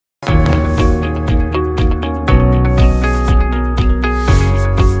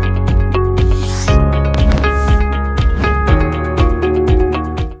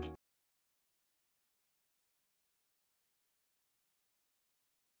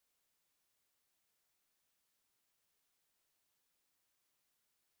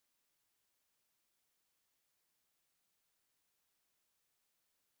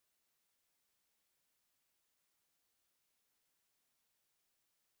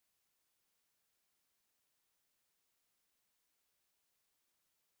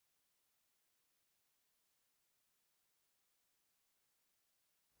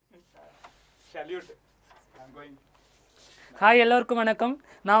salute. I'm going. Hi எல்லோருக்கும் வணக்கம்.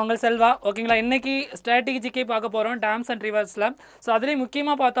 நான் உங்கள் செல்வா. ஓகேங்களா, இன்றைக்கி ஸ்ட்ராட்டஜிக்கே பார்க்க போகிறோம் டேர்ம்ஸ் அண்ட் ரிவர்ஸில். ஸோ அதுலேயும்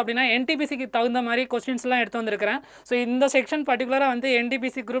முக்கியமாக பார்த்தோம் அப்படின்னா NTPCக்கு தகுந்த மாதிரி கொஸ்டின்ஸ்லாம் எடுத்து வந்திருக்கிறேன். ஸோ இந்த செக்ஷன் பர்டிகுலராக வந்து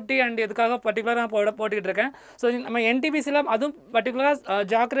NTPC குரூப் டி அண்ட் இதுக்காக பர்டிகுலராக போட்டுக்கிட்டு இருக்கேன். ஸோ நம்ம NTPCயில் அதுவும் பர்டிகுலராக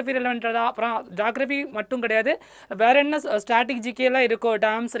ஜாகிரபி ரிலவெண்ட்டாக, அப்புறம் ஜாகிரபி மட்டும் கிடையாது, வேறு என்ன ஸ்ட்ராட்டஜிக்கெல்லாம் இருக்கோ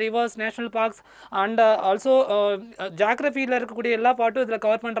terms, reverse, national parks and also ஜாகிரபியில் இருக்கக்கூடிய எல்லா பாட்டும் இதில்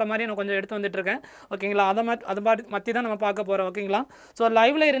கவர் பண்ணுற மாதிரி நான் கொஞ்சம் எடுத்து வந்துட்டுருக்கேன். ஓகேங்களா, அதை மற்றி தான் நம்ம பார்க்க போகிறோம். ஓகேங்களா, ஸோ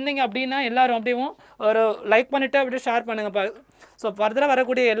லைவில் இருந்தீங்க அப்படின்னா எல்லாரும் அப்படியே ஒரு லைக் பண்ணிவிட்டு அப்படியே ஷேர் பண்ணுங்கள். ஸோ ஃபர்தராக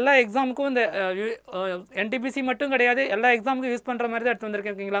வரக்கூடிய எல்லா எக்ஸாமுக்கும் இந்த NTPC மட்டும் கிடையாது, எல்லா எக்ஸாமுக்கும் யூஸ் பண்ணுற மாதிரி தான் எடுத்து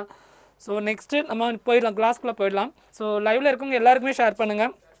வந்திருக்கேன். ஓகேங்களா, ஸோ நெக்ஸ்ட்டு நம்ம போயிடலாம், கிளாஸ்க்குள்ளே போயிடலாம். ஸோ லைவில் இருக்கவங்க எல்லாருக்குமே ஷேர்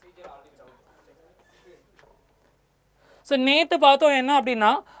பண்ணுங்கள். ஸோ நேற்று பார்த்தோம் என்ன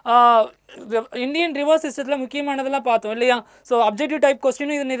அப்படின்னா இந்தியன் ரிவர்ஸ் சிஸ்டத்தில் முக்கியமானதெல்லாம் பார்த்தோம் இல்லையா. ஸோ அப்ஜெக்டிவ் டைப்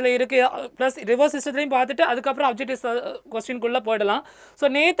கொஸ்டினும் இதில் இருக்குது, ப்ளஸ் ரிவர்ஸ் சிஸ்டத்தையும் பார்த்துட்டு அதுக்கப்புறம் அப்ஜெக்டிவ் கொஸ்டின்குள்ளே போயிடலாம். ஸோ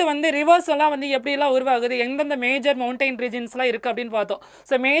நேற்று வந்து ரிவர்ஸ் எல்லாம் வந்து எப்படிலாம் உருவாகுது, எந்தெந்த மேஜர் மவுண்டைன் ரீஜன்ஸ்லாம் இருக்குது அப்படின்னு பார்த்தோம்.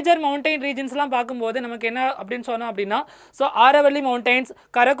 ஸோ மேஜர் மவுண்டைன் ரீஜன்ஸ்லாம் பார்க்கும்போது நமக்கு என்ன அப்படின்னு சொன்னோம் அப்படின்னா, so Aravalli mountains,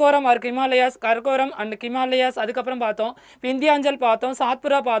 Karakoram R Himalayas, Karakoram and Himalayas, அதுக்கப்புறம் பார்த்தோம் விந்தியாஞ்சல் பார்த்தோம்,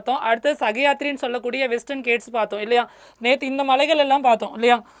 சாத்புரா பார்த்தோம், அடுத்து சகயாத்ரின்னு சொல்லக்கூடிய வெஸ்டர்ன் கேட்ஸ் பார்த்தோம் இல்லையா. நேற்று இந்த மலைகள் எல்லாம் பார்த்தோம்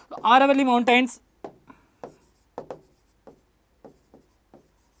இல்லையா. ஆரவல்லி மவுண்டைன்ஸ்,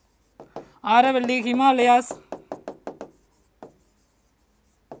 ஆரவல்லி, ஹிமாலயாஸ்,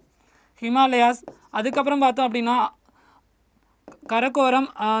 அதுக்கப்புறம் பார்த்தோம் அப்படின்னா Karakoram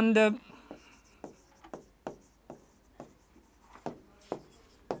and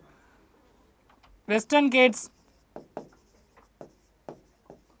western Gates,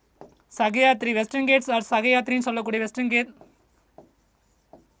 Sahyadri, western Gates R சகயாத்ரின்னு சொல்லக்கூடிய வெஸ்டர்ன் கேட்.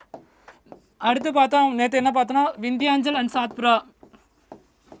 அடுத்து பார்த்தோம் நேற்று என்ன பார்த்தோன்னா விந்தியாஞ்சல் அண்ட் சாத்புரா.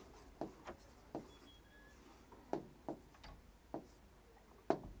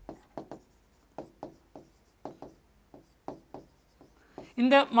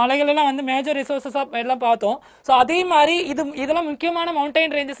 இந்த மலைகளெல்லாம் வந்து மேஜர் ரிசோர்ஸஸாக எல்லாம் பார்த்தோம். ஸோ அதே மாதிரி இதெல்லாம் முக்கியமான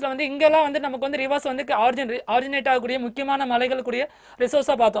மவுண்டைன் ரேஞ்சஸில் வந்து இங்கெல்லாம் வந்து நமக்கு வந்து ரிவர்ஸ் வந்து ஆரிஜினேட் ஆகக்கூடிய முக்கியமான மலைகளுக்குரிய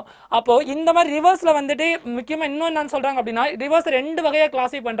ரிசோர்ஸாக பார்த்தோம். அப்போது இந்த மாதிரி ரிவர்ஸில் வந்துட்டு முக்கியமாக இன்னும் என்ன சொல்கிறாங்க அப்படின்னா, ரிவர்ஸ் ரெண்டு வகையாக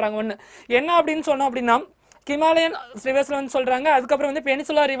கிளாஸிஃபை பண்ணுறாங்க. ஒன்று என்ன அப்படின்னு சொன்னோம் அப்படின்னா ஹிமாலயன் ரிவர்ஸில் வந்து சொல்கிறாங்க, அதுக்கப்புறம் வந்து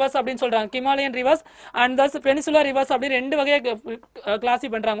பெனிசுலா ரிவர்ஸ் அப்படின்னு சொல்கிறாங்க. Himalayan reverse and thus peninsula reverse அப்படின்னு ரெண்டு வகையாக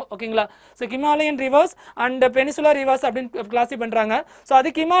கிளாஸிஃபை பண்ணுறாங்க. ஓகேங்களா, so Himalayan reverse and peninsula reverse அப்படின்னு கிளாஸிஃபை பண்ணுறாங்க. ஸோ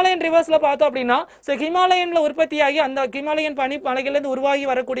அது ஹிமாலயன் ரிவர்ஸில் பார்த்தோம் அப்படின்னா, ஸோ ஹிமாலயனில் உற்பத்தியாகி அந்த ஹிமாலயன் பனி மலைகள்லேருந்து உருவாகி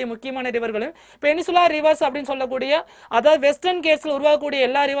வரக்கூடிய முக்கியமான ரிவர்களும், பெனிசுலா ரிவர்ஸ் அப்படின்னு சொல்லக்கூடிய அதாவது வெஸ்டர்ன் கேட்ஸில் உருவாகக்கூடிய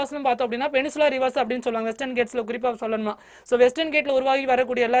எல்லா ரிவர்ஸ்லும் பார்த்தோம் அப்படின்னா பெனிசுலா ரிவர்ஸ் அப்படின்னு சொல்லுவாங்க. வெஸ்டர்ன் கேட்ஸில் குறிப்பாக சொல்லணுமா, ஸோ வெஸ்டர்ன் கேட்டில் உருவாகி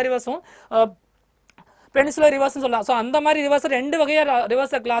வரக்கூடிய எல்லா ரிவர்ஸும் பெனிசுலர் ரிவர்ஸ்னு சொல்லலாம். ஸோ அந்த மாதிரி ரிவர்ஸை ரெண்டு வகையாக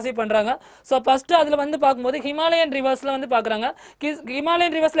ரிவர்ஸை கிளாஸிஃபை பண்ணுறாங்க. ஸோ ஃபஸ்ட்டு அதில் வந்து பார்க்கும்போது ஹிமாலயன் ரிவர்ஸில் வந்து பார்க்குறாங்க.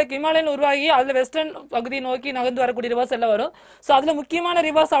 ஹிமாலயன் ரிவர்ஸில் ஹிமாலயன் உருவாகி அதில் வெஸ்டர்ன் பகுதியை நோக்கி நகர்ந்து வரக்கூடிய ரிவர்ஸ் எல்லாம் வரும். ஸோ அதில் முக்கியமான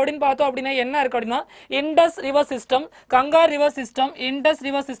ரிவர்ஸ் அப்படின்னு பார்த்தோம் அப்படின்னா என்ன இருக்குது அப்படின்னா, Indies river system, Ganga river system, Indies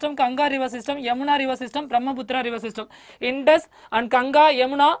river system, Ganga river system, Yamuna river system, Brahmaputra river system. Indies and Ganga,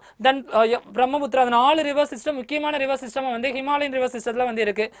 Yamuna, தென் பிரம்மபுத்திரா, அந்த 4 ரிவர் சிஸ்டம் முக்கியமான ரிவர் சிஸ்டம் வந்து ஹிமாலயன் ரிவர் சிஸ்டத்தில் வந்து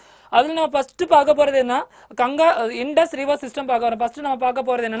இருக்குது. அதில் நம்ம ஃபஸ்ட்டு பார்க்க போகிறது என்ன, கங்கா இண்டஸ் ரிவர் சிஸ்டம் பார்க்க வரோம். ஃபர்ஸ்ட் நம்ம பார்க்க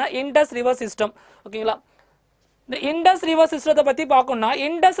போறது என்னன்னா இண்டஸ் ரிவர் சிஸ்டம். ஓகேங்களா, இந்த இண்டஸ் ரிவர் சிஸ்டத்தை பத்தி பார்க்கணும்னா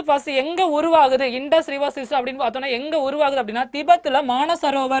இண்டஸ் ஃபர்ஸ்ட் எங்க உருவாகுது, இண்டஸ் ரிவர் சிஸ்டம் அப்படின்னு பார்த்தோம்னா எங்க உருவாகுது அப்படின்னா திபெத்தில்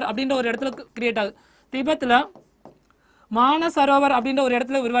மானசரோவர் அப்படின்ற ஒரு இடத்துல கிரியேட் ஆகுது. திபெத்தில் மானசரோவர் அப்படின்ற ஒரு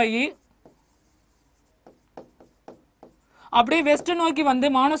இடத்துல உருவாகி அப்படியே வெஸ்ட் நோக்கி வந்து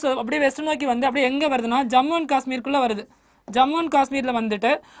அப்படியே வெஸ்ட் நோக்கி வந்து அப்படியே எங்க வருதுன்னா ஜம்மு அண்ட் காஷ்மீருக்குள்ள வருது. ஜம்மு அண்ட் காஷ்மீரில் வந்துட்டு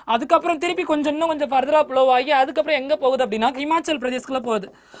அதுக்கப்புறம் திருப்பி இன்னும் கொஞ்சம் ஃபர்தராக ஃப்ளோ ஆகி அதுக்கப்புறம் எங்கே போகுது அப்படின்னா ஹிமாச்சல் பிரதேஷ்குள்ளே போகுது.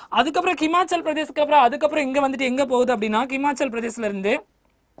 அதுக்கப்புறம் ஹிமாச்சல் பிரதேஷ்க்கு அப்புறம் அதுக்கப்புறம் இங்கே வந்துட்டு எங்கே போகுது அப்படின்னா ஹிமாச்சல் பிரதேஷ்லேருந்து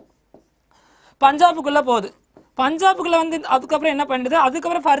பஞ்சாபுக்குள்ளே போகுது. பஞ்சாபுக்குள்ளே வந்து அதுக்கப்புறம் என்ன பண்ணுது,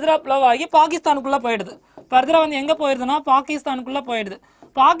 அதுக்கப்புறம் ஃபர்தராக ஃப்ளோ ஆகி பாகிஸ்தானுக்குள்ளே போயிடுது. ஃபர்தராக வந்து எங்கே போயிடுதுன்னா பாகிஸ்தானுக்குள்ளே போயிடுது.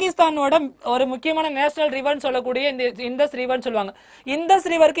 பாகிஸ்தானோட ஒரு முக்கியமான நேஷனல் ரிவர்னு சொல்லக்கூடிய இந்த இண்டஸ் ரிவர்னு சொல்லுவாங்க. இண்டஸ்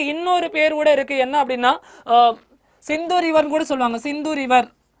ரிவருக்கு இன்னொரு பேர் கூட இருக்குது, என்ன அப்படின்னா சிந்து ரிவர்னு கூட சொல்லுவாங்க. சிந்து ரிவர்,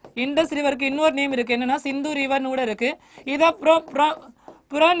 இண்டஸ் ரிவருக்கு இன்னொரு நேம் இருக்குது, என்னன்னா சிந்து ரிவர்னு கூட இருக்குது. இதை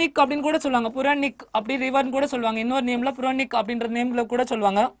புரானிக் அப்படின்னு கூட சொல்லுவாங்க. புரானிக் அப்படி ரிவர்னு கூட சொல்லுவாங்க. இன்னொரு நேமில் புரானிக் அப்படின்ற நேமில் கூட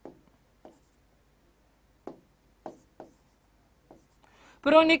சொல்லுவாங்க.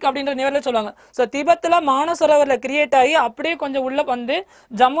 புரோனிக் அப்படின்ற நேரில் சொல்லுவாங்க. ஸோ திபெத்தில் மானசரோவரில் கிரியேட் ஆகி அப்படியே கொஞ்சம் உள்ளே வந்து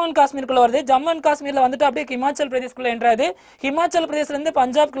ஜம்மு அண்ட் காஷ்மீருக்குள்ளே வருது. ஜம்மு அண்ட் காஷ்மீரில் வந்துட்டு அப்படியே ஹிமாச்சல் பிரதேஷ்குள்ளே என்ட்ராது. ஹிமாச்சல் பிரதேஷ்லேருந்து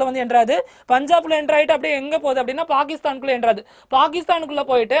பஞ்சாப்குள்ளே வந்து என்ட்ராது. பஞ்சாப்ல என்ட்ராயிட்டு அப்படியே எங்கே போகுது அப்படின்னா பாகிஸ்தானுக்குள்ளே என்ட்ராது. பாகிஸ்தானுக்குள்ளே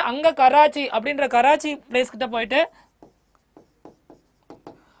போயிட்டு அங்கே கராச்சி அப்படின்ற கராச்சி பிளேஸ் கிட்ட போயிட்டு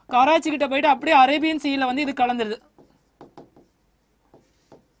கராச்சி கிட்ட போயிட்டு அப்படியே அரேபியன் சீல வந்து இது கலந்துருது,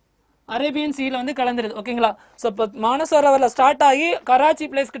 அரேபியன் சீல வந்து கலந்துருது. ஓகேங்களா? ஸோ இப்போ மானசரோவரில் ஸ்டார்ட் ஆகி கராச்சி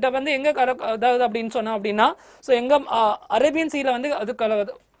பிளேஸ் கிட்ட வந்து எங்கே அதாவது அப்படின்னு சொன்னோம் அப்படின்னா, ஸோ எங்கே அரேபியன் சீல வந்து அது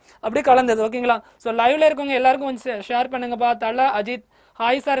அப்படியே கலந்தது. ஓகேங்களா? ஸோ லைவ்ல இருக்கவங்க எல்லாருக்கும் கொஞ்சம் ஷேர் பண்ணுங்கப்பா. தலை, அஜித்,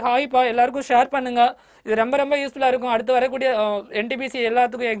 ஹாய் சார், ஹாய்ப்பா, எல்லாருக்கும் ஷேர் பண்ணுங்க. இது ரொம்ப ரொம்ப யூஸ்ஃபுல்லாக இருக்கும். அடுத்து வரக்கூடிய NTPC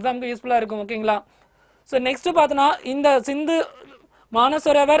எல்லாத்துக்கும் எக்ஸாமுக்கும் யூஸ்ஃபுல்லாக இருக்கும். ஓகேங்களா? ஸோ நெக்ஸ்ட் பார்த்தோன்னா இந்த சிந்து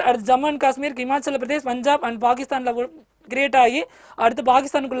மானசரோவர் அடுத்து ஜம்மு அண்ட் காஷ்மீர், இமாச்சல பிரதேஷ், பஞ்சாப் அண்ட் பாகிஸ்தானில் கிரியேட் ஆகி அடுத்து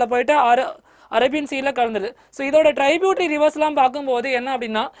பாகிஸ்தானுக்குள்ளே போயிட்டு அரேபியன் சீல கலந்துது. ஸோ இதோட ட்ரைபியூட்டரி ரிவர்ஸ்லாம் பார்க்கும்போது என்ன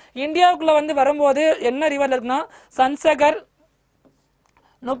அப்படின்னா, இந்தியாவுக்குள்ளே வந்து வரும்போது என்ன ரிவர் இருக்குன்னா சன்சகர்,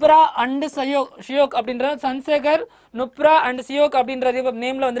 நுப்ரா அண்ட் ஷியோக் அப்படின்ற சன்சகர், நுப்ரா அண்ட் சியோக் அப்படின்ற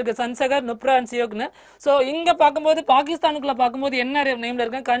நேம்ல வந்திருக்கு. சன்சகர், நுப்ரா அண்ட் சியோக்னு. ஸோ இங்கே பார்க்கும்போது பாகிஸ்தானுக்குள்ள பார்க்கும்போது என்ன நேம்ல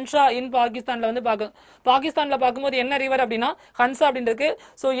இருக்கு, கன்ஷா இன் பாகிஸ்தானில் வந்து பாகிஸ்தானில் பார்க்கும்போது என்ன ரிவர் அப்படின்னா ஹன்சா அப்படின்னு இருக்கு.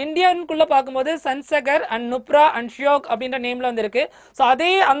 ஸோ இந்தியாவுக்குள்ள பார்க்கும்போது சன்சகர் அண்ட் நுப்ரா அண்ட் ஷியோக் அப்படின்ற நேம்ல வந்து இருக்கு. ஸோ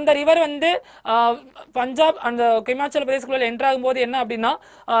அதே அந்த ரிவர் வந்து பஞ்சாப் அண்ட் இமாச்சல பிரதேசக்குள்ள என்டர் ஆகும்போது என்ன அப்படின்னா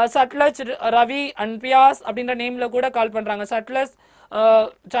சட்லஜ், ரவி அண்ட் பியாஸ் அப்படின்ற நேம்ல கூட கால் பண்றாங்க.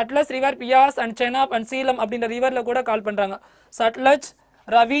 Sutlej river, Beas and Chenab and சீலம் அப்படின்ற ரிவர்ல கூட கால் பண்றாங்க. சட்லஜ்,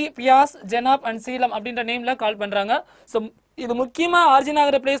 ரவி, பியாஸ், ஜெனாப் அண்ட் சீலம் அப்படின்ற நேம்ல கால் பண்றாங்க. ஸோ இது முக்கியமாக ஆர்ஜின்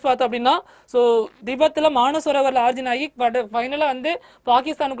ஆகிற பிளேஸ் பார்த்தோம் அப்படின்னா, ஸோ திபத்தில் மானசரோவரில் ஆர்ஜின் ஆகி பட் ஃபைனலாக வந்து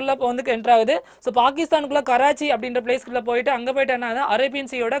பாகிஸ்தானுக்குள்ளே வந்து என்ட்ரு ஆகுது. ஸோ பாகிஸ்தானுக்குள்ளே கராச்சி அப்படின்ற பிளேஸ்க்குள்ளே போயிட்டு அங்கே போயிட்டு என்ன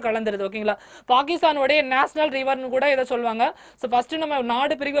அரேபியன் சீயோட கலந்துருது. ஓகேங்களா? பாகிஸ்தானுடைய நேஷனல் ரிவர்னு கூட இதை சொல்லுவாங்க. ஸோ ஃபஸ்ட்டு நம்ம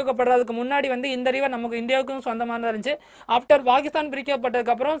நாடு பிரிக்கப்படுறதுக்கு முன்னாடி வந்து இந்த ரிவர் நமக்கு இந்தியாவுக்கும் சொந்தமானதாக இருந்துச்சு. ஆஃப்டர் பாகிஸ்தான்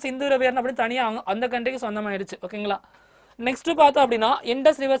பிரிக்கப்பட்டதுக்கப்புறம் சிந்து ரிவர் அப்படின்னு தனியாக அந்த கண்ட்ரிக்கு சொந்தமாயிடுச்சு. ஓகேங்களா? நெக்ஸ்ட் பார்த்தோம் அப்படின்னா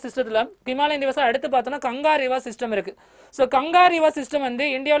இண்டஸ் ரிவர் சிஸ்டத்தில் ஹிமாலயன் ரிவர்ஸ் அடுத்து பார்த்தோம்னா கங்கா ரிவர் சிஸ்டம் இருக்கு. ஸோ கங்கா ரிவர் சிஸ்டம் வந்து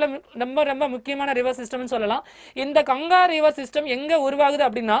இந்தியாவில் ரொம்ப ரொம்ப முக்கியமான ரிவர் சிஸ்டம்னு சொல்லலாம். இந்த கங்கா ரிவர் சிஸ்டம் எங்கே உருவாகுது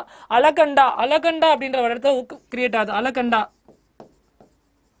அப்படின்னா அலகண்டா அப்படின்ற ஒரு இடத்துல கிரியேட் ஆகுது.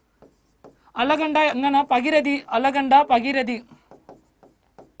 அலகண்டா என்னன்னா பகிரதி,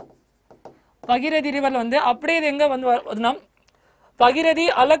 பகிரதி ரிவர்ல வந்து அப்படியே இது எங்க வந்து பகிரதி,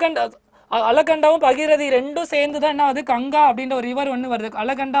 அலகண்டாவும் பகிரதி ரெண்டும் சேர்ந்து தான் என்ன ஆகுது கங்கா அப்படின்ற ஒரு ரிவர் ஒன்று வருது.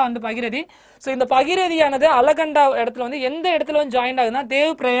 அலகண்டா அண்ட் பகிரதி. ஸோ இந்த பகிரதியானது அலகண்டா இடத்துல வந்து எந்த இடத்துல வந்து ஜாயின் ஆகுதுன்னா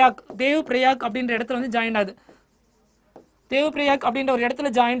தேவ் பிரயாக் அப்படின்ற இடத்துல வந்து ஜாயின் ஆகுது. தேவ்பிரயாக் அப்படின்ற ஒரு இடத்துல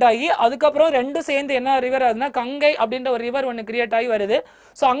ஜாயின் ஆகி அதுக்கப்புறம் ரெண்டும் சேர்ந்து என்ன ரிவர் ஆகுதுன்னா கங்கை அப்படின்ற ஒரு ரிவர் ஒன்று கிரியேட் ஆகி வருது.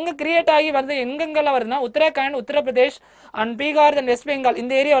 ஸோ அங்கே கிரியேட் ஆகி வந்து எங்கெங்கெல்லாம் வருதுன்னா Uttarakhand, Uttar Pradesh and Bihar and west Bengal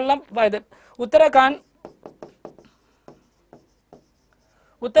இந்த ஏரியாவெல்லாம் இது உத்தரகாண்ட்,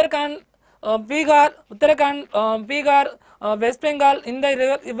 பீகார், வெஸ்ட் பெங்கால் இந்த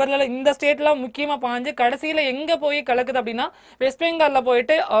ரிவர்ல இந்த ஸ்டேட்ல முக்கியமா பாஞ்சு கடைசியில எங்க போய் கலக்குது அப்படின்னா வெஸ்ட் பெங்கால்ல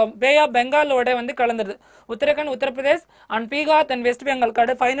போயிட்டு பே ஆஃப் பெங்காலோட வந்து கலந்துருது. Uttarakhand, Uttar Pradesh and Bihar and west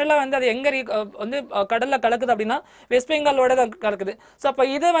Bengal ஃபைனலா வந்து அது எங்க வந்து கடல்ல கலக்குது அப்படின்னா வெஸ்ட் பெங்காலோட தான் கலக்குது. ஸோ அப்போ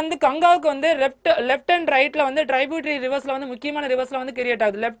இது வந்து கங்காவுக்கு வந்து லெஃப்ட் அண்ட் ரைட்ல வந்து ட்ரைபியூட்டரி ரிவர்ஸ்ல வந்து முக்கியமான ரிவர்ஸ்ல வந்து கிரியேட்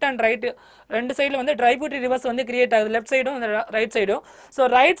ஆகுது. லெஃப்ட் அண்ட் ரைட் ரெண்டு சைடுல வந்து ட்ரைபியூட்டரி ரிவர்ஸ் வந்து கிரியேட் ஆகுது. லெஃப்ட் சைடும் ரைட் சைடும்.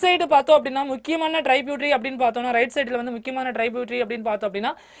 ஸோ ரைட் சைடு பார்த்தோம் அப்படின்னா முக்கியமான ட்ரைபியூட்டரி அப்படின்னு பார்த்தோம்னா ரைட் சைடுல வந்து முக்கியமான ட்ரைபியூட்டரி அப்படின்னு பார்த்தோம்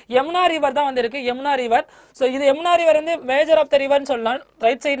அப்படின்னா யமுனா ரிவர் தான் வந்து இருக்கு. யமுனா ரிவர். ஸோ இது யமுனா ரிவர் வந்து மேஜர் ஆஃப் த ரிவர்னு சொல்லலாம்.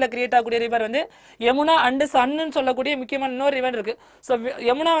 ரைட் சைட்ல கிரியேட் ஆகக்கூடிய ரிவர் வந்து யமுனா அண்ட் சன்னு சொல்லக்கூடிய முக்கியமான இன்னொரு ரிவர் இருக்கு. ஸோ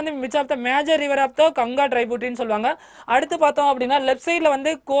யமுனா வந்து which of the major river of the Ganga ட்ரைபியூட்டரின்னு சொல்லுவாங்க. அடுத்து பார்த்தோம் அப்படின்னா லெஃப்ட் சைட்ல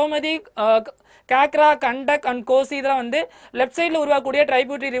வந்து கோமதி, காக்ரா, கண்டக் அண்ட் கோசி இதெல்லாம் வந்து லெஃப்ட் சைடில் உருவாக்கக்கூடிய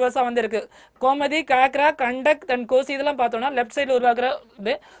ட்ரைபியூட்டரி ரிவர்ஸாக வந்து இருக்கு. கோமதி, காக்ரா, கண்டக் அண்ட் கோசி இதெல்லாம் பார்த்தோம்னா லெஃப்ட் சைடில்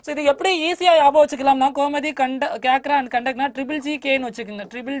உருவாக்குறது. ஸோ இது எப்படி ஈஸியாக ஞாபகம் வச்சுக்கலாம்னா கோமதி, காக்ரா அண்ட் கண்டக்னா GGKன்னு வச்சுக்கோங்க.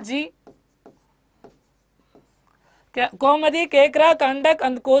 GGK, Gomathi, கேக்ரா, Gandak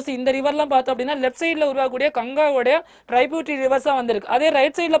and Kosi இந்த ரிவர்லாம் பார்த்தோம் அப்படின்னா லெஃப்ட் சைடில் உருவாக்கக்கூடிய கங்காவோடைய ட்ரைபியூட்டரி ரிவர்ஸாக வந்திருக்கு. அதே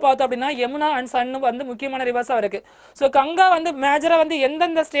ரைட் சைடில் பார்த்தோம் அப்படின்னா யமுனா அண்ட் சன்னு வந்து முக்கியமான ரிவர்ஸாக இருக்கு. ஸோ கங்கா வந்து மேஜராக வந்து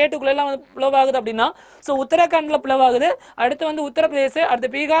எந்தெந்த ஸ்டேட்டுக்குள்ளெல்லாம் வந்து ஃப்ளோ ஆகுது அப்படின்னா ஸோ உத்தரகாண்டில் ஃப்ளோ ஆகுது. அடுத்து வந்து உத்தரப்பிரதேஷ், அடுத்து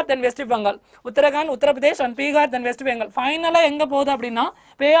பீகார் தென் west Bengal. Uttarakhand, Uttar Pradesh and Bihar then west Bengal. ஃபைனலாக எங்கே போகுது அப்படின்னா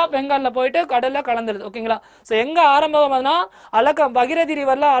பே ஆஃப் பெங்காலில் போயிட்டு கடலில் கலந்துருது. ஓகேங்களா? ஸோ எங்கே ஆரம்பமாகுதுன்னா பகிரதி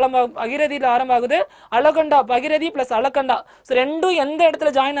ரிவரில் பகிரதியில் ஆரம்பமாகுது. அலகண்டா பகிரதி பிளஸ் அலகண்டா. ஸோ ரெண்டும் எந்த இடத்துல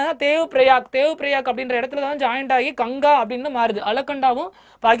ஜாயின் ஆகுதுன்னா தேவ் பிரயாக் அப்படின்ற இடத்துல தான் ஜாயின் ஆகி கங்கா அப்படின்னு மாறுது. அலகண்டாவும்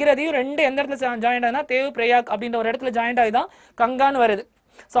பகிரதியும் ரெண்டு எந்த இடத்துல ஜாயின் ஆகுதுன்னா தேவ் பிரயாக் அப்படின்ற ஒரு இடத்துல ஜாயின் ஆகி தான் கங்கான்னு வருது.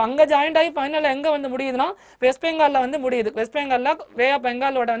 ஸோ அங்கே ஜாயின் ஆகி ஃபைனலில் எங்கே வந்து முடியுதுன்னா வெஸ்ட் பெங்காலில் வந்து முடியுது. வெஸ்ட் பெங்காலில் வே ஆஃப்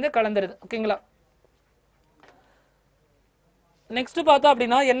பெங்காலோட வந்து கலந்துருது. ஓகேங்களா? நெக்ஸ்ட் பார்த்தோம்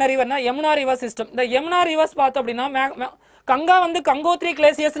அப்படின்னா என்ன ரிவர்னா யமுனா ரிவர் சிஸ்டம். இந்த யமுனா ரிவர்ஸ் பார்த்தோம் அப்படின்னா கங்கா வந்து கங்கோத்ரி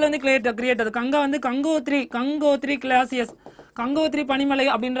கிளேசியஸ்ல வந்து கிரியேட் ஆகுது. கங்கா வந்து கங்கோத்ரி கிளாசியஸ் கங்கோத்ரி பனிமலை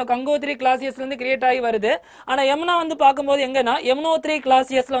அப்படின்ற கங்கோத்ரி கிளாசியஸ்ல இருந்து கிரியேட் ஆகி வருது. ஆனா யமுனா வந்து பார்க்கும்போது எங்கன்னா யமுனோத்ரி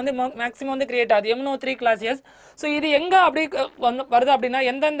கிளாசியஸ்ல வந்து மேக்ஸிமம் வந்து கிரியேட் ஆகுது, யமுனோத்ரி கிளாசியஸ். ஸோ இது எங்க அப்படி வருது அப்படின்னா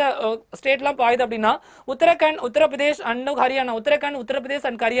எந்தெந்த ஸ்டேட்லாம் பாயுது அப்படின்னா உத்தரகாண்ட், உத்தரப்பிரதேஷ் அண்ட் ஹரியானா, உத்தரகாண்ட், உத்தரப்பிரதேஷ்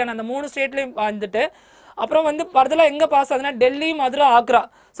அண்ட் ஹரியானா அந்த 3 ஸ்டேட்லயும் வந்துட்டு அப்புறம் வந்து பர்தலா எங்க பாஸ் ஆகுதுன்னா டெல்லி, மதுரா, ஆக்ரா.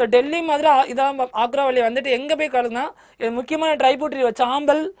 ஸோ டெல்லி, மதுரா இதான் ஆக்ரா வழி வந்துட்டு எங்க போய் கலக்குனா முக்கியமான ட்ரைபூட் ரிவர்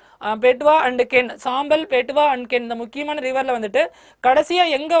சாம்பல், பெட்வா அண்ட் கென், சாம்பல், பெட்வா அண்ட் கென் இந்த முக்கியமான ரிவர்ல வந்துட்டு கடைசியா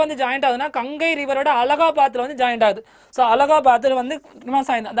எங்க வந்து ஜாயிண்ட் ஆகுதுன்னா கங்கை ரிவரோட அலகாபாத்ல வந்து ஜாயிண்ட் ஆகுது. ஸோ அலகாபாத்தில் வந்து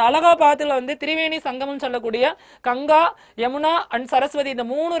அந்த அலகாபாத்தில் வந்து திரிவேணி சங்கமம் சொல்லக்கூடிய கங்கா, யமுனா அண்ட் சரஸ்வதி இந்த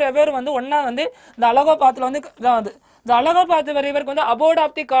 3 ரிவர் வந்து ஒன்னா வந்து இந்த அலகாபாத்தில் வந்து இதான் வந்து இந்த அலகாபாத் ரிவருக்கு வந்து அபோர்ட்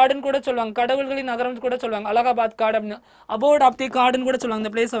ஆஃப் தி கார்டுன்னு கூட சொல்லுவாங்க, கடவுள்களின் நகரம் கூட சொல்லுவாங்க. அலகாபாத் கார்டு அப்படின்னு அபோர்ட் ஆஃப் தி கார்டுன்னு கூட சொல்லுவாங்க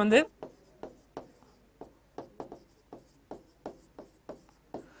இந்த பிளேஸை வந்து.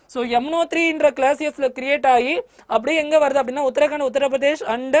 ஸோ யமுனோத்ரின்ற கிளாசியஸ்ல கிரியேட் ஆகி அப்படியே எங்க வருது அப்படின்னா உத்தரகாண்ட், உத்தரப்பிரதேஷ்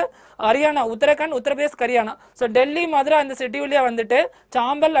அண்ட் ஹரியானா, உத்தரகாண்ட், உத்தரப்பிரதேஷ், ஹரியானா. ஸோ டெல்லி, மதுரா அந்த ஷெட்யூல்லே வந்துட்டு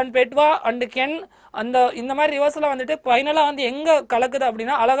சாம்பல் அண்ட் பெட்வா அண்ட் கென் அந்த இந்த மாதிரி ரிவர்ஸ்லாம் வந்துட்டு ஃபைனலாக வந்து எங்கே கலக்குது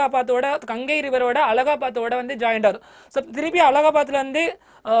அப்படின்னா அலகாபாத்தோட கங்கை ரிவரோட அலகாபாத்தோட வந்து ஜாயிண்ட் ஆகும். ஸோ திருப்பி அலகாபாத்தில் வந்து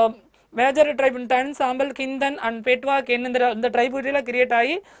மேஜர் ட்ரைப் டன், சாம்பல், கிந்தன் அண்ட் பெட்வா, கென் இந்த ட்ரைபூட்டியில் கிரியேட்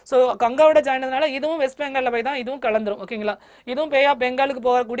ஆகி ஸோ கங்காவோட ஜாயின் ஆனதுனால இதுவும் வெஸ்ட் பெங்காலில் போய் தான் இதுவும் கலந்துரும். ஓகேங்களா, இதுவும் பே ஆஃப் பெங்காலுக்கு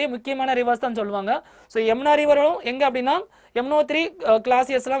போகக்கூடிய முக்கியமான ரிவர்ஸ் தான் சொல்லுவாங்க. ஸோ யமுனா ரிவரும் எங்கே அப்படின்னா யமுனோத்ரி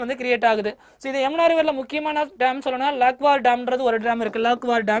கிளாசியஸ்லாம் வந்து கிரியேட் ஆகுது. ஸோ இது யமுனா ரிவரில் முக்கியமான டேம் சொல்லணும்னா லாக்வார் டேம்ன்றது ஒரு டேம் இருக்குது,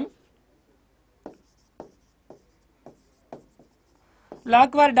 லாக்வார் டேம்.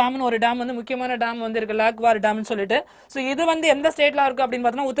 லாக்வார் டேம்னு ஒரு டேம் வந்து முக்கியமான டேம் வந்து இருக்கு, லாக்வார் டேம்னு சொல்லிட்டு. ஸோ இது வந்து எந்த ஸ்டேட்ல இருக்கு அப்படின்னு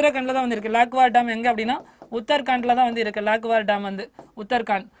பார்த்தோம்னா உத்தரகாண்ட்ல தான் வந்து இருக்கு. லாக்வார் டேம் எங்க அப்படின்னா உத்தரகாண்ட்ல தான் வந்து இருக்கு, லாக்வார் டேம் வந்து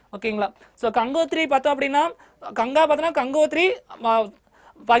உத்தரகாண்ட். ஓகேங்களா, ஸோ கங்கோத்ரி பார்த்தோம் அப்படின்னா கங்கா பார்த்தோம்னா கங்கோத்ரி,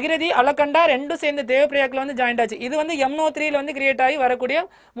 பகிரதி, அலக்கண்டா ரெண்டும் சேர்ந்து தேவப்பிரயாக்ல வந்து ஜாயிண்ட் ஆச்சு. இது வந்து யமுனோத்ரியில வந்து கிரியேட் ஆகி வரக்கூடிய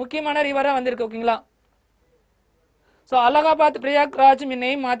முக்கியமான ரிவரா வந்திருக்கு. ஓகேங்களா, ஸோ அலகாபாத் பிரயாக்ராஜ்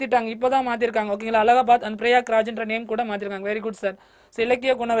நேம் மாற்றிட்டாங்க, இப்போ தான் மாற்றிருக்காங்க. ஓகேங்களா, அலகாபாத் அண்ட் பிரயாக்ராஜ்ன்ற நேம் கூட மாற்றிருக்காங்க. Very good sir. ஸோ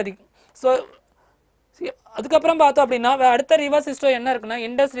இலக்கிய குணவதி. ஸோ அதுக்கப்புறம் பார்த்தோம் அப்படின்னா அடுத்த ரிவர் சிஸ்டம் என்ன இருக்குன்னா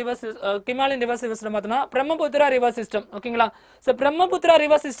Indies river, Himalayan river system பார்த்தோம்னா பிரம்மபுத்திரா ரிவர் சிஸ்டம். ஓகேங்களா, ஸோ பிரம்மபுத்திரா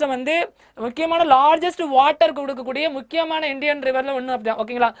ரிவர் சிஸ்டம் வந்து முக்கியமான லார்ஜஸ்ட் வாட்டர் கொடுக்கக்கூடிய முக்கியமான இந்தியன் ரிவர்ல ஒன்று அப்படின்னா.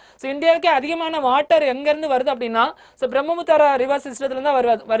 ஓகேங்களா, ஸோ இந்தியாவுக்கு அதிகமான வாட்டர் எங்கேருந்து வருது அப்படின்னா ஸோ பிரம்மபுத்திரா ரிவர் சிஸ்டத்துல தான்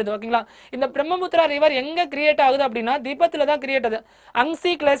வருது. ஓகேங்களா, இந்த பிரம்மபுத்திரா ரிவர் எங்க கிரியேட் ஆகுது அப்படின்னா திபெத்தில் தான் கிரியேட் ஆகுது.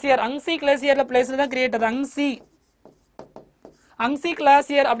 அங்சி கிளேசியர்ல பிளேஸ்ல தான் கிரியேட் ஆகுது. அங்சி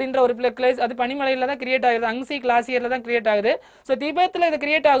கிளாசியர் அப்படின்ற ஒரு பிளேஸ் அது பனிமலையில தான் கிரியேட் ஆகுது, அங்சி கிளாசியர்ல தான் கிரியேட் ஆகுது. ஸோ திபெத்தில் இது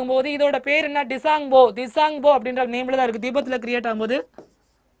கிரியேட் ஆகும்போது இதோட பேர் என்ன திசாங்போ அப்படின்ற நேம்ல தான் இருக்கு. திபெத்தில் கிரியேட் ஆகும்போது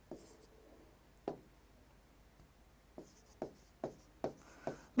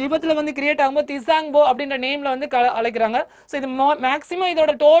திபெத்தில் வந்து கிரியேட் ஆகும்போது திசாங்போ அப்படின்ற நேம்ல வந்து அழைக்கிறாங்க. ஸோ இது மேக்ஸிமம்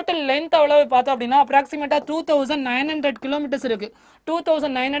இதோட டோட்டல் லென்த் அவ்வளவு பார்த்தோம் அப்படின்னா அப்ராக்சிமேட்டா 2900 கிலோமீட்டர்ஸ் இருக்கு,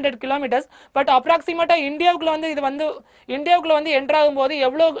 2900 கிலோமீட்டர்ஸ். பட் அப்ராக்சிமேட்டா இந்தியாவுக்குள்ள வந்து இது வந்து இந்தியாவுக்குள்ள வந்து என்டர் ஆகும்போது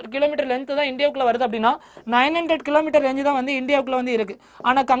எவ்வளோ கிலோமீட்டர் லென்த் தான் இந்தியாவுக்குள்ள வருது அப்படின்னா 900 கிலோமீட்டர் ரேஞ்சு தான் வந்து இந்தியாவுக்குள்ள வந்து இருக்கு.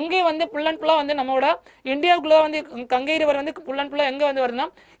 ஆனால் கங்கை வந்து ஃபுல் அண்ட் ஃபுல்லாக வந்து நம்மளோட இந்தியாவுக்குள்ள வந்து கங்கை ரிவர் வந்து ஃபுல் அண்ட் ஃபுல்லாக எங்கே வந்து வருதுன்னா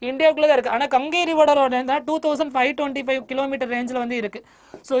இந்தியாவுக்குள்ள தான் இருக்கு. ஆனால் கங்கை ரிவரோட 2525 கிலோமீட்டர் ரேஞ்சில் வந்து இருக்கு.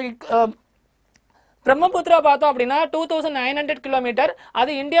 ஸோ பிரம்மபுத்திரா பார்த்தோம் அப்படின்னா 2900 கிலோமீட்டர்,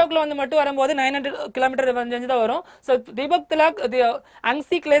 அது இந்தியாவுக்குள்ள வந்து மட்டும் வரும்போது 900 கிலோமீட்டர் ரேஞ்சு தான் வரும். ஸோ திபெத்தில்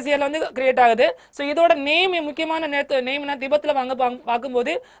அங்சி கிளேசியர்ல வந்து கிரியேட் ஆகுது. ஸோ இதோட நேம் முக்கியமான நேம்னா திபெத்தில் வாங்க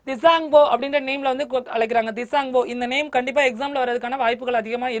பார்க்கும்போது திசாங்போ அப்படின்ற நேம்ல வந்து அழைக்கிறாங்க. திசாங்போ இந்த நேம் கண்டிப்பா எக்ஸாம்ல வர்றதுக்கான வாய்ப்புகள்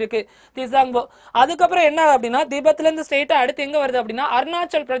அதிகமாக இருக்கு, திசாங்போ. அதுக்கப்புறம் என்ன அப்படின்னா திபெத்ல இருந்து ஸ்டேட்டா அடுத்து எங்க வருது அப்படின்னா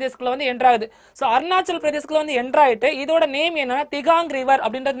அருணாச்சல் பிரதேஷ்குள்ள வந்து என்டர் ஆகுது. ஸோ அருணாச்சல் பிரதேஷ்குள்ள வந்து என்டர் ஆயிட்டு இதோட நேம் என்னன்னா திகாங் ரிவர்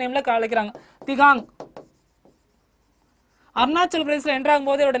அப்படின்ற நேம்ல அழைக்கிறாங்க, திகாங். அருணாச்சல் பிரதேசில் என்டர்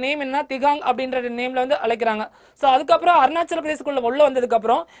ஆகும்போது இதோட நேம் என்ன திகாங் அப்படின்ற நேம்ல வந்து அழைக்கிறாங்க. ஸோ அதுக்கப்புறம் அருணாச்சல் பிரதேசக்குள்ள உள்ள வந்ததுக்கு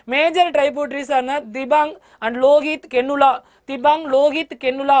அப்புறம் மேஜர் ட்ரைபூட்ரிஸ் திபாங் அண்ட் லோஹித், கென்னுலா, திபாங், லோஹித்,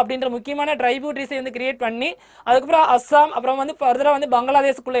 கென்னுலா அப்படின்ற முக்கியமான ட்ரைபூட்ரிஸை வந்து கிரியேட் பண்ணி அதுக்கப்புறம் அஸ்ஸாம் அப்புறம் வந்து ஃபர்தரா வந்து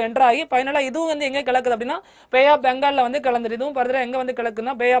பங்களாதேஷுக்குள்ள என்டர் ஆகி ஃபைனலாக இதுவும் வந்து எங்கே கலக்குது அப்படின்னா பே ஆஃப் பெங்காலில் வந்து கலந்துருது. இதுவும் ஃபர்தரா எங்கே வந்து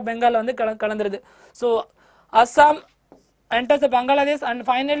கலக்குதுன்னா பே ஆஃப் பெங்காலில் வந்து கலந்துருது. So Assam enters the Bangladesh and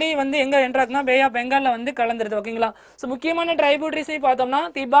finally வந்து எங்க என்டர் ஆகுனா பே ஆஃப் பெங்கால்ல வந்து கலந்துருது. ஓகேங்களா, ஸோ முக்கியமான ட்ரைபூட்ரிஸை பார்த்தோம்னா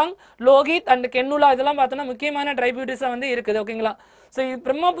திபாங், லோஹித் அண்ட் கென்னுலா இதெல்லாம் பார்த்தோம்னா முக்கியமான ட்ரைபூட்ரிஸா வந்து இருக்குது. ஓகேங்களா, ஸோ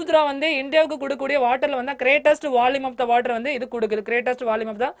பிரம்மபுத்திரா வந்து இந்தியாவுக்கு கொடுக்கக்கூடிய வாட்டர்ல வந்து greatest volume of the water வந்து இது கொடுக்குது, greatest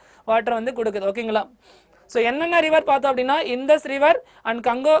volume of the water வந்து கொடுக்குது. ஓகேங்களா, ஸோ என்னென்ன ரிவர் பார்த்தோம் அப்படின்னா Indus river and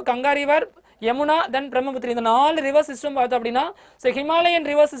Ganga river, Yamuna, தென் பிரம்மபுத்திரா, இந்த 4 ரிவர் சிஸ்டம் பார்த்தோம் அப்படின்னா ஸோ ஹிமாலயன்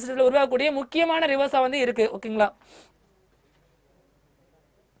ரிவர் சிஸ்டத்தில் உருவாக்கக்கூடிய முக்கியமான ரிவர்ஸா வந்து இருக்கு. ஓகேங்களா,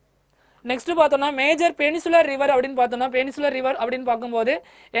 நெக்ஸ்ட் பார்த்தோம்னா மேஜர் பெனிசுலர் ரிவர் அப்படின்னு பார்த்தோம்னா பெனிசுலர் ரிவர் அப்படின்னு பார்க்கும்போது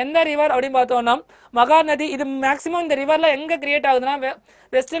எந்த ரிவர் அப்படின்னு பார்த்தோம்னா மகாநதி. இது மேக்ஸிமம் இந்த ரிவர்ல எங்க கிரியேட் ஆகுதுன்னா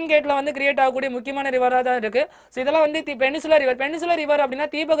வெஸ்டர்ன் கேட்ல வந்து கிரியேட் ஆகக்கூடிய முக்கியமான ரிவராக தான் இருக்கு. ஸோ இதெல்லாம் வந்து பெனிசுலர் ரிவர். பெனிசுலர் ரிவர் அப்படின்னா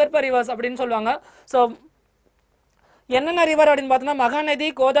தீபகற்ப ரிவர்ஸ் அப்படின்னு சொல்லுவாங்க. ஸோ என்னென்ன ரிவர் அப்படின்னு பார்த்தோம்னா மகாநதி,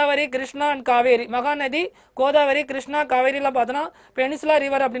 கோதாவரி, கிருஷ்ணா அண்ட் காவேரி. மகாநதி, கோதாவரி, கிருஷ்ணா, காவேரிலாம் பார்த்தோன்னா பெனிசுலா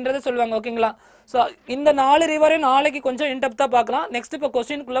ரிவர் அப்படின்றத சொல்லுவாங்க. ஓகேங்களா? ஸோ இந்த 4 ரிவரையும் நாளைக்கு கொஞ்சம் இன்டெப்த்தாக பார்க்கலாம். நெக்ஸ்ட் இப்போ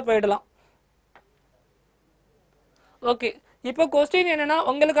கொஸ்டினுக்குள்ளே போயிடலாம். ஓகே, இப்போ கொஸ்டின் என்னன்னா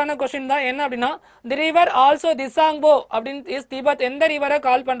உங்களுக்கான கொஸ்டின் தான். என்ன அப்படின்னா தி ரிவர் ஆல்சோ திசாங்போ அப்படின்னு இஸ் திபத். எந்த ரிவரை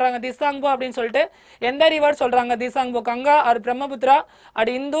கால் பண்றாங்க திசாங்போ அப்படின்னு சொல்லிட்டு எந்த ரிவர் சொல்றாங்க திசாங்போ? Ganga R Brahmaputra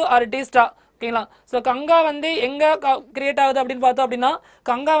R Hindu R Teesta? ஓகேங்களா? ஸோ கங்கா வந்து எங்க கிரியேட் ஆகுது அப்படின்னு பார்த்தோம் அப்படின்னா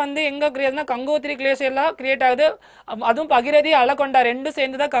கங்கா வந்து எங்க கிரியேட்னா கங்கோத்திரி கிளேசியர்ல கிரியேட் ஆகுது. அதுவும் பகிரதி அலகொண்டா ரெண்டும்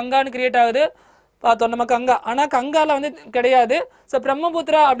சேர்ந்து தான் கங்கான்னு கிரியேட் ஆகுது பார்த்தோம் நம்ம கங்கா. ஆனால் கங்கால வந்து கிடையாது. ஸோ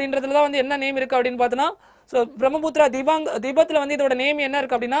பிரம்மபுத்திரா அப்படின்றதுல தான் வந்து என்ன நேம் இருக்கு அப்படின்னு பார்த்தோன்னா ஸோ பிரம்மபுத்திரா திபத்தில் வந்து இதோட நேம் என்ன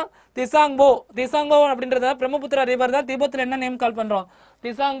இருக்கு அப்படின்னா திசாங்போ. திசாங்போ அப்படின்றத பிரம்மபுத்திரா ரிவர் தான் திபத்தில் என்ன நேம் கால் பண்றோம்?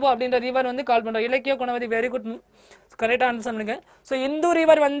 திசாங்போ அப்படின்ற ரிவர் வந்து கால் பண்றோம். இலக்கிய குணவதி வெரி குட், கரெக்டாக ஆன்சர் பண்ணுங்க. ஸோ இந்து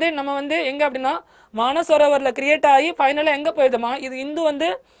ரிவர் வந்து நம்ம வந்து எங்க அப்படின்னா மானசரோவரில் கிரியேட் ஆகி ஃபைனலாக எங்கே போயிடுமா? இது இந்து வந்து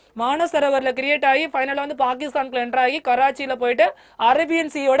மானசரோவரில் கிரியேட் ஆகி ஃபைனலாக வந்து பாகிஸ்தானுக்குள்ள என்டர் ஆகி கராச்சியில் போயிட்டு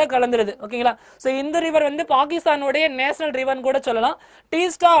அரேபியன் சீயோட கலந்துருது. ஓகேங்களா? ஸோ இந்த ரிவர் வந்து பாகிஸ்தானுடைய நேஷனல் ரிவர்னு கூட சொல்லலாம்.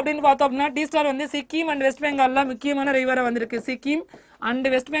 டீஸ்டா அப்படின்னு பார்த்தோம் அப்படின்னா டீஸ்டா வந்து சிக்கிம் அண்ட் வெஸ்ட் பெங்காலில் முக்கியமான ரிவராக வந்திருக்கு. சிக்கிம் அண்ட்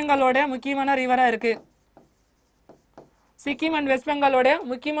வெஸ்ட் பெங்காலோட முக்கியமான ரிவராக இருக்கு. சிக்கிம் அண்ட் வெஸ்ட் பெங்காலோட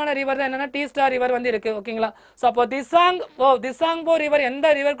முக்கியமான ரிவர் தான் என்னன்னா டீஸ்டா ரிவர் வந்து இருக்கு. ஓகேங்களா? ஸோ அப்போ திசாங்போ ரிவர் எந்த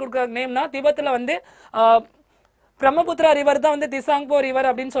ரிவர் கொடுக்குற நேம்னா திபத்தில் வந்து பிரம்மபுத்திரா ரிவர் தான் வந்து திசாங்போ ரிவர்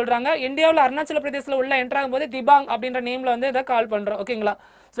அப்படின்னு சொல்றாங்க. இந்தியாவில் அருணாச்சல பிரதேசத்தில் உள்ள என்டர் ஆகும்போது திபாங் அப்படின்ற நேம்ல வந்து இதை கால் பண்றோம். ஓகேங்களா?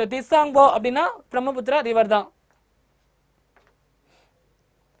 ஸோ திசாங்போ அப்படின்னா பிரம்மபுத்திரா ரிவர் தான்.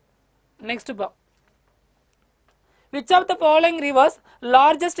 நெக்ஸ்ட் பா Which of the following rivers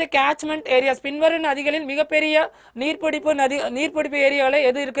largest catchment areas? பின்வரும் நதிகளில் மிகப்பெரிய நீர்பிடிப்பு ஏரியாவில்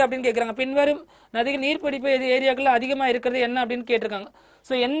எது இருக்கு அப்படின்னு கேட்குறாங்க. பின்வரும் நதிகள் நீர்பிடிப்பு ஏரியாக்கள் அதிகமாக இருக்கிறது என்ன அப்படின்னு கேட்டிருக்காங்க.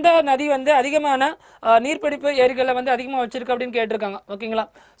 ஸோ எந்த நதி வந்து அதிகமான நீர்பிடிப்பு ஏரிகளை வந்து அதிகமாக வச்சிருக்கு அப்படின்னு கேட்டிருக்காங்க. ஓகேங்களா?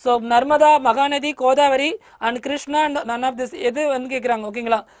 So Narmada, Mahanadi, Godavari and Krishna and none of this எது வந்து கேட்குறாங்க.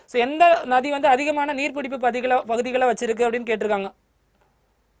 ஓகேங்களா? ஸோ எந்த நதி வந்து அதிகமான நீர்பிடிப்பு பகுதிகளை வச்சிருக்கு அப்படின்னு கேட்டிருக்காங்க.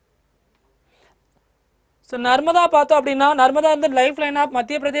 ஸோ நர்மதா பார்த்தோம் அப்படின்னா நர்மதா வந்து லைஃப் லைன் ஆஃப்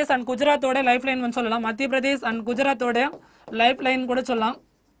மத்திய பிரதேஷ் அண்ட் குஜராத்தோட லைஃப் லைன் வந்து சொல்லலாம். மத்திய பிரதேஷ் அண்ட் குஜராத்தோட லைஃப் லைன் கூட சொல்லலாம்.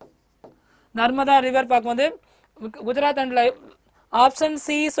 நர்மதா ரிவர் பார்க்கும்போது குஜராத் அண்ட் ஆப்ஷன்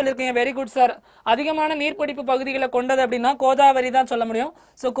சி சொல்லியிருக்கீங்க. Very good sir. அதிகமான நீர்பிடிப்பு பகுதிகளை கொண்டது அப்படின்னா கோதாவரி தான் சொல்ல முடியும்.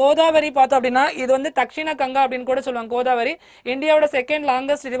 ஸோ கோதாவரி பார்த்தோம் அப்படின்னா இது வந்து தக்ஷிண கங்கா அப்படின்னு கூட சொல்லுவாங்க. கோதாவரி இந்தியாவோட செகண்ட்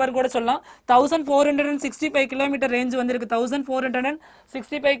லாங்கஸ்ட் ரிவர் கூட சொல்லலாம். 1465 கிலோமீட்டர் ரேஞ்ச் வந்து இருக்கு.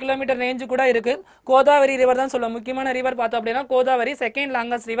 1465 கிலோமீட்டர் ரேஞ்சு கூட இருக்கு. கோதாவரி ரிவர் தான் சொல்லுவாங்க. முக்கியமான ரிவர் பார்த்தோம் அப்படின்னா கோதாவரி செகண்ட்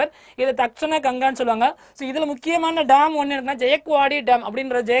லாங்கஸ்ட் ரிவர். இது தக்ஷிண கங்கான்னு சொல்லுவாங்க. ஸோ இதுல முக்கியமான டேம் ஒன்று இருக்குன்னா ஜெயக்வாடி டேம்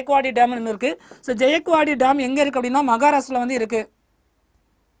அப்படின்ற ஜெயக்வாடி டேம் ஒன்று இருக்கு. ஸோ ஜெயக்வாடி டேம் எங்க இருக்கு அப்படின்னா மகாராஷ்டிரா வந்து இருக்கு.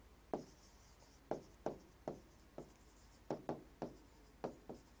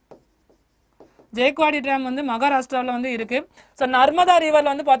 ஜெயக்வாடி டேம் வந்து மகாராஷ்டிராவில் வந்து இருக்கு. ஸோ நர்மதா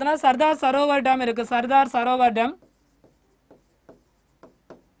ரிவர்ல வந்து பார்த்தோன்னா சர்தார் சரோவர் டேம் இருக்கு. சர்தார் சரோவர் டேம்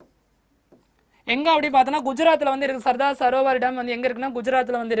எங்க அப்படி பார்த்தோன்னா குஜராத்தில் வந்து இருக்கு. சர்தார் சரோவர் டேம் வந்து எங்க இருக்குன்னா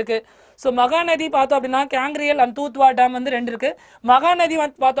குஜராத்தில் வந்து இருக்கு. ஸோ மகாநதி பார்த்தோம் அப்படின்னா கேங்க்ரியல் அண்ட் தூத்வா டேம் வந்து 2 இருக்கு. மகாநதி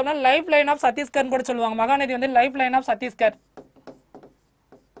வந்து பார்த்தோம்னா லைஃப் லைன் ஆஃப் சத்தீஸ்கர் கூட சொல்லுவாங்க. மகாநதி வந்து life line of Chhattisgarh.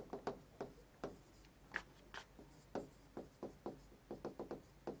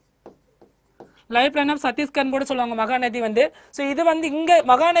 Life line of Chhattisgarh கூட சொல்லுவாங்க மகாநதி வந்து. ஸோ இது வந்து இங்க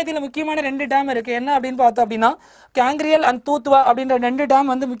மகாநதியில் முக்கியமான 2 டேம் இருக்கு. என்ன அப்படின்னு பார்த்தோம் அப்படின்னா கேங்க்ரியல் அண்ட் தூத்வா அப்படின்ற 2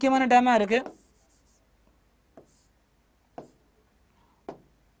 டேம் வந்து முக்கியமான டேமா இருக்கு.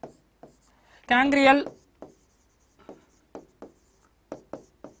 கேங்க்ரியல்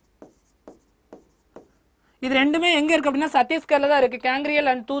இது ரெண்டுமே எங்க இருக்கு அப்படின்னா சத்தீஸ்கர்ல தான் இருக்கு. கேங்க்ரியல்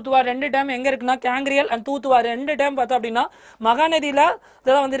அண்ட் தூத்வா 2 டேம் எங்க இருக்குன்னா கேங்க்ரியல் அண்ட் தூத்வா 2 டேம் பார்த்தோம் அப்படின்னா மகாநதியில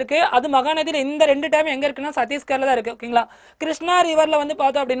தான் வந்து இருக்கு. அது மகாநதியில இந்த 2 டேம் எங்க இருக்குன்னா சத்தீஸ்கர்ல தான் இருக்கு. ஓகேங்களா? கிருஷ்ணா ரிவர்ல வந்து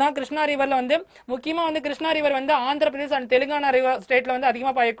பார்த்தோம் அப்படின்னா கிருஷ்ணா ரிவர்ல வந்து முக்கியமா வந்து கிருஷ்ணா ரிவர் வந்து ஆந்திர பிரதேஷ் அண்ட் தெலுங்கானா ரிவர் ஸ்டேட்ல வந்து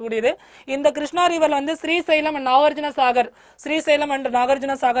அதிகமாக பாயக்கூடியது. இந்த கிருஷ்ணா ரிவர்ல வந்து Srisailam and Nagarjuna Sagar, Srisailam and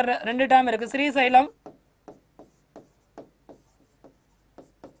Nagarjuna Sagar 2 dam இருக்கு. ஸ்ரீசைலம்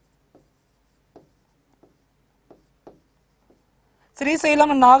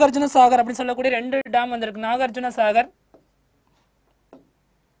நாகார்ஜுன சாகர் அப்படின்னு சொல்லக்கூடிய 2 டேம் வந்திருக்கு. நாகார்ஜுன சாகர்,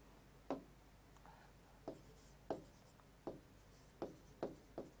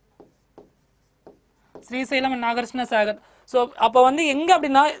 ஸ்ரீசைலம் நாகார்ஜுன சாகர். ஸோ அப்போ வந்து எங்கே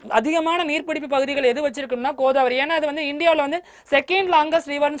அப்படின்னா அதிகமான நீர்பிடிப்பு பகுதிகள் எது வச்சிருக்கோம்னா கோதாவரி. ஏன்னா அது வந்து இந்தியாவில் வந்து செகண்ட்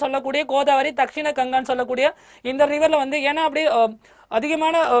லாங்கஸ்ட் ரிவர்னு சொல்லக்கூடிய கோதாவரி, தக்ஷிண கங்கான்னு சொல்லக்கூடிய இந்த ரிவரில் வந்து ஏன்னா அப்படி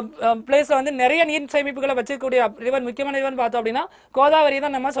அதிகமான பிளேஸில் வந்து நிறைய நீர் சேமிப்புகளை வச்சிருக்கக்கூடிய ரிவர் முக்கியமான ரிவர்னு பார்த்தோம் அப்படின்னா கோதாவரி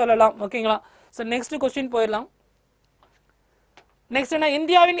தான் நம்ம சொல்லலாம். ஓகேங்களா? ஸோ நெக்ஸ்ட் கொஸ்டின் போயிடலாம். நெக்ஸ்ட் என்ன,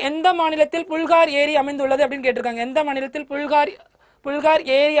 இந்தியாவின் எந்த மாநிலத்தில் புல்கார் ஏரி அமைந்துள்ளது அப்படின்னு கேட்டிருக்காங்க. எந்த மாநிலத்தில் புல்கார்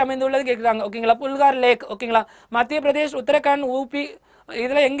ஏரி அமைந்துள்ளது கேட்குறாங்க. ஓகேங்களா? புல்கார் லேக். ஓகேங்களா? மத்திய பிரதேஷ், உத்தரகாண்ட், ஊபி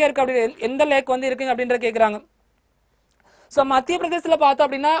இதில் எங்கே இருக்குது அப்படி எந்த லேக் வந்து இருக்குங்க அப்படின்ற கேட்குறாங்க. ஸோ மத்திய பிரதேசத்தில் பார்த்தோம்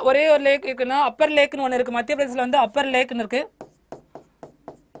அப்படின்னா ஒரே ஒரு லேக் இருக்குன்னா அப்பர் லேக்னு ஒன்று இருக்குது. மத்திய பிரதேசத்தில் வந்து அப்பர் லேக்னு இருக்குது.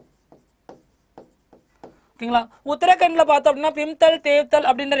 ஓகேங்களா? உத்தரகாண்டில் பார்த்தோம் அப்படின்னா பிம்தல், தேவ்தல்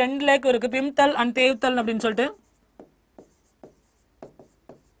அப்படின்ற 2 லேக் இருக்குது. பிம்தல் அண்ட் தேவ்தல் அப்படின்னு சொல்லிட்டு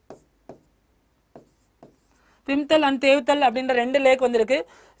பிம்தல் அண்ட் தேவ்தல் அப்படின்ற 2 லேக் வந்து இருக்கு.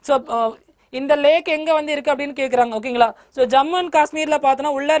 ஸோ இந்த லேக் எங்கே வந்து இருக்குது அப்படின்னு கேட்குறாங்க. ஓகேங்களா? ஸோ ஜம்மு அண்ட் காஷ்மீரில்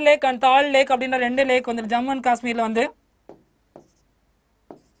பார்த்தோன்னா உள்ளர் லேக் அண்ட் தால் லேக் அப்படின்ற 2 லேக் வந்து ஜம்மு அண்ட் காஷ்மீரில் வந்து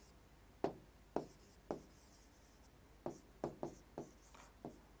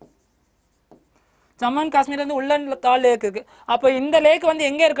ஜம்மு அண்ட் காஷ்மீர் வந்து உள்ளன் தால் லேக் இருக்குது. அப்போ இந்த லேக் வந்து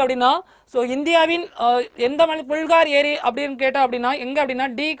எங்கே இருக்குது அப்படின்னா ஸோ இந்தியாவின் எந்த புல்கார் ஏரி அப்படின்னு கேட்டால் அப்படின்னா எங்கே அப்படின்னா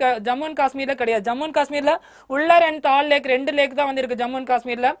ஜம்மு அண்ட் காஷ்மீரில் கிடையாது. ஜம்மு அண்ட் காஷ்மீரில் உள்ளர் அண்ட் தால் லேக் 2 லேக் தான் வந்து இருக்குது ஜம்மு அண்ட்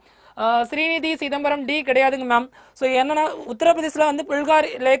காஷ்மீரில். ஸ்ரீநிதி, சிதம்பரம் கிடையாதுங்க மேம். ஸோ என்னன்னா உத்தரப்பிரதேசில் வந்து புல்கார்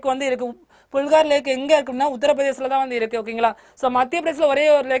லேக் வந்து இருக்குது. புல்கார் லேக் எங்கே இருக்குன்னா உத்தரப்பிரதேசில் தான் வந்து இருக்குது. ஓகேங்களா? ஸோ மத்திய பிரதேசில் ஒரே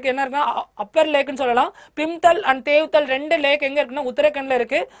ஒரு லேக் என்ன இருக்குன்னா அப்பர் லேக்னு சொல்லலாம். பிம்தல் அண்ட் தேவ்தல் 2 லேக் எங்கே இருக்குன்னா உத்தரகண்டில்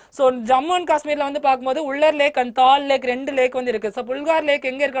இருக்குது. ஸோ ஜம்மு அண்ட் காஷ்மீரில் வந்து பார்க்கும்போது உள்ளர் லேக் அண்ட் தால் லேக் 2 லேக் வந்து இருக்குது. ஸோ புல்கார் லேக்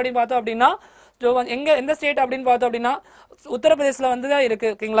எங்கே இருக்குது அப்படின்னு பார்த்தோம் அப்படின்னா எந்த ஸ்டேட் அப்படின்னு பார்த்தோம் அப்படின்னா உத்தரப்பிரதேசில் வந்து தான்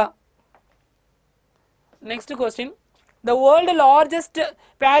இருக்குது. ஓகேங்களா? Next question, the world largest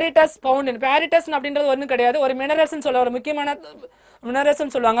paratus found in paratus அப்படின்றது ஒன்றும் கிடையாது, ஒரு மினரல்ஸ்னு சொல்ல ஒரு முக்கியமான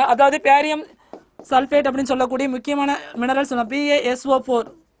மினரல்ஸ்னு சொல்லுவாங்க. அதாவது பேரியம் சல்ஃபேட் அப்படின்னு சொல்லக்கூடிய முக்கியமான மினரல்ஸ் PaSO4.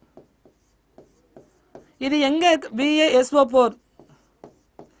 இது எங்க PaSO4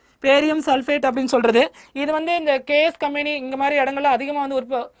 பேரியம் சல்ஃபேட் அப்படின்னு சொல்றது. இது வந்து இந்த கேஎஸ் கம்பெனி இங்க மாதிரி இடங்கள்ல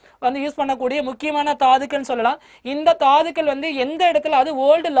அதிகமாக வந்து யூஸ் பண்ணக்கூடிய முக்கியமான தாதுக்கள்னு சொல்லலாம். இந்த தாதுக்கள் வந்து எந்த இடத்துல, அது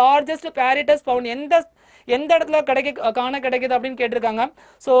வேர்ல்டு லார்ஜஸ்ட் பேரிட்டஸ் பவுண்ட் எந்த இடத்துல காண கிடைக்குது அப்படின்னு கேட்டிருக்காங்க.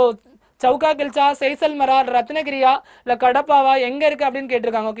 ஸோ சவுகா கில்சா, செய்சல்மரா, ரத்னகிரியா இல்லை கடப்பாவா எங்கே இருக்குது அப்படின்னு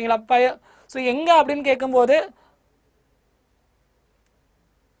கேட்டிருக்காங்க. ஓகேங்களா? ஸோ எங்கே அப்படின்னு கேட்கும்போது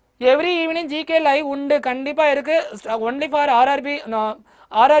எவ்ரி ஈவினிங் ஜிகே லைவ் உண்டு, கண்டிப்பாக இருக்குது. ஒன்லி ஃபார்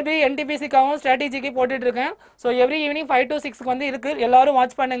RRB NTPCக்காகவும் ஸ்ட்ராட்டஜிக்கு போட்டுட்டு இருக்கேன். ஸோ எவ்ரி ஈவினிங் 5 to 6 வந்து இருக்குது. எல்லாரும்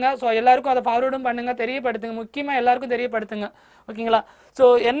வாட்ச் பண்ணுங்க. ஸோ எல்லாருக்கும் அதை ஃபார்வர்டும் பண்ணுங்க, தெரியப்படுத்துங்க, முக்கியமாக எல்லாருக்கும் தெரியப்படுத்துங்க. ஓகேங்களா? ஸோ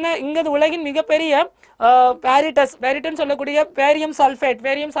என்ன இங்கே உலகின் மிகப்பெரிய பேரிட்டன் சொல்லக்கூடிய பேரியம்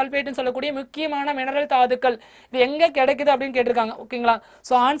சல்ஃபேட்னு சொல்லக்கூடிய முக்கியமான மினரல் தாதுக்கள் இது எங்கே கிடைக்குது அப்படின்னு கேட்டிருக்காங்க. ஓகேங்களா?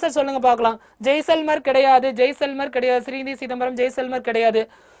 ஸோ ஆன்சர் சொல்லுங்க பார்க்கலாம். ஜெய்சல்மர் கிடையாது. ஸ்ரீநிதி, சிதம்பரம், ஜெய்சல்மர் கிடையாது.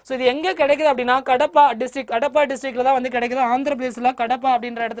 ஸோ இது எங்கே கிடைக்குது அப்படின்னா கடப்பா டிஸ்ட்ரிக்ட்ல தான் வந்து கிடைக்குது. ஆந்திர பிரதேசில் கடப்பா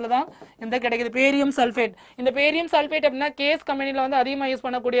அப்படின்ற இடத்துல தான் இந்த கிடைக்குது பேரியம் சல்ஃபேட். இந்த பேரியம் சல்ஃபேட் அப்படின்னா கேஸ் கம்பெனியில் வந்து அதிகமாக யூஸ்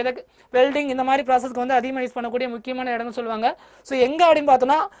பண்ணக்கூடியது, வெல்டிங் இந்த மாதிரி ப்ராசஸ்க்கு வந்து அதிகமாக யூஸ் பண்ணக்கூடிய முக்கியமான இடம்னு சொல்லுவாங்க. ஸோ எங்கே அப்படின்னு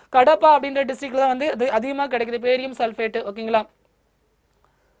பார்த்தோம்னா கடப்பா அப்படின்ற டிஸ்ட்ரிக்ட்ல தான் வந்து அதிகமாக கிடைக்குது பேரியம் சல்ஃபேட். ஓகேங்களா?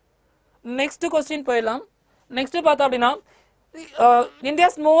 நெக்ஸ்ட் கொஸ்டின் போயிடலாம். நெக்ஸ்ட் பார்த்தோம் அப்படின்னா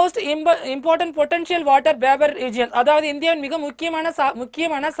India's most important potential water vapour region, அதாவது இந்தியாவின் மிக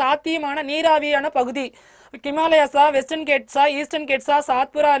முக்கியமான சாத்தியமான நீராவியான பகுதி ஹிமாலயாஸா, western கேட்ஸா, eastern கேட்ஸா,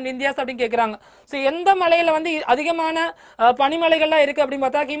 Satpura and India's அப்படின்னு கேட்குறாங்க. ஸோ எந்த மலையில் வந்து அதிகமான பனிமலைகள்லாம் இருக்குது அப்படின்னு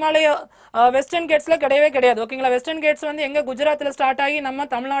பார்த்தா ஹிமாலயா வெஸ்டர்ன் கேட்ஸில் கிடையவே கிடையாது. ஓகேங்களா? வெஸ்டர்ன் கேட்ஸ் வந்து எங்கே குஜராத்தில் ஸ்டார்ட் ஆகி நம்ம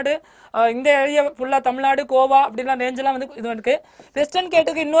தமிழ்நாடு இந்த ஏரியா ஃபுல்லாக தமிழ்நாடு, கோவா அப்படிலாம் ரேஞ்செலாம் வந்து இது இருக்குது. வெஸ்டர்ன்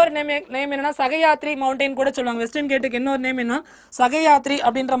கேட்டுக்கு இன்னொரு நேம் என்னன்னா சகயாத்ரி மவுண்டைன் கூட சொல்லுவாங்க. வெஸ்டர்ன் கேட்டுக்கு இன்னொரு நேம் என்ன, சகயாத்ரி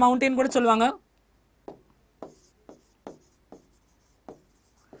அப்படின்ற மவுண்டைன் கூட சொல்லுவாங்க.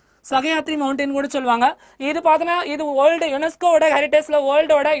 சகயாத்ரி மவுண்டைன் கூட சொல்லுவாங்க. இது பார்த்தோன்னா இது வேர்ல்டு யுனெஸ்கோட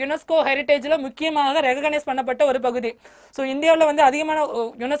ஹெரிட்டேஜில் முக்கியமாக ரெகனைஸ் பண்ணப்பட்ட ஒரு பகுதி. ஸோ இந்தியாவில் வந்து அதிகமான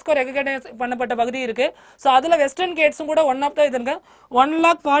யுனெஸ்கோ ரெகனைஸ் பண்ணப்பட்ட பகுதி இருக்கு. ஸோ அதில் வெஸ்டர்ன் கேட்ஸும் கூட ஒன் ஆஃப் த இதுங்க.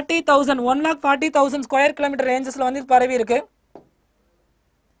 1,40,000 ஸ்கொயர் கிலோமீட்டர் ரேஞ்சஸில் வந்து பரவி இருக்கு.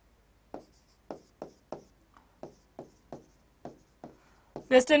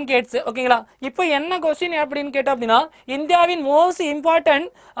 Western Gates. ஓகேங்களா? இப்போ என்ன கொஸ்டின் அப்படின்னு கேட்டோம் அப்படின்னா இந்தியாவின் most important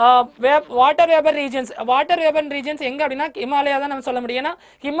water vapour regions எங்கே அப்படின்னா ஹிமாலயா தான் நம்ம சொல்ல முடியும். ஏன்னா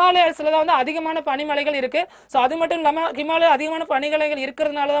ஹிமாலயாஸில் தான் வந்து அதிகமான பனிமலைகள் இருக்குது. ஸோ அது மட்டும் இல்லாமல் ஹிமாலயா அதிகமான பனிமலைகள்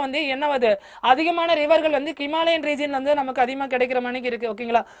இருக்கிறதுனால தான் வந்து என்னவது அதிகமான ரிவர்கள் வந்து ஹிமாலயன் ரீஜன் வந்து நமக்கு அதிகமாக கிடைக்கிற மாதிரி இருக்குது.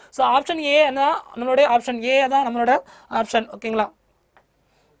 ஓகேங்களா? ஸோ ஆப்ஷன் ஏ தான் நம்மளோட ஆப்ஷன். ஓகேங்களா?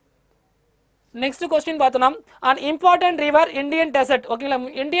 நெக்ஸ்ட் क्वेश्चन பார்த்தோம்னா an important river Indian desert ஓகேங்களா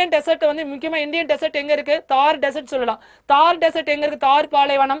இந்தியன் டெசர்ட் வந்து முக்கியமா இந்தியன் டெசர்ட் எங்க இருக்கு தார் டெசர்ட் சொல்லலாம் தார் டெசர்ட் எங்க இருக்கு தார்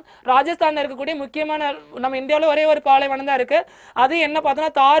பாலைவனம் ராஜஸ்தான்ல இருக்கக்கூடிய முக்கியமான நம்ம இந்தியாவுல ஒரே ஒரு பாலைவனம் தான் இருக்கு அது என்ன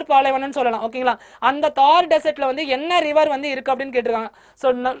பார்த்தோம்னா தார் பாலைவனம்னு சொல்லலாம் ஓகேங்களா அந்த தார் டெசர்ட்ல வந்து என்ன ரிவர் வந்து இருக்கு அப்படின்னு கேட்டிருக்காங்க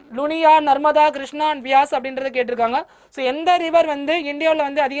ஸோ லுனியா நர்மதா கிருஷ்ணா அண்ட் பியாஸ் அப்படின்றத கேட்டிருக்காங்க ஸோ எந்த ரிவர் வந்து இந்தியாவில்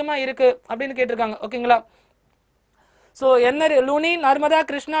வந்து அதிகமா இருக்கு அப்படின்னு கேட்டிருக்காங்க ஓகேங்களா ஸோ என்ன லூனி நர்மதா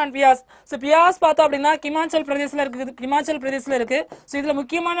கிருஷ்ணா அண்ட் பியாஸ் ஸோ பியாஸ் பார்த்தோம் அப்படின்னா ஹிமாச்சல் பிரதேசில் இருக்கு ஸோ இதில்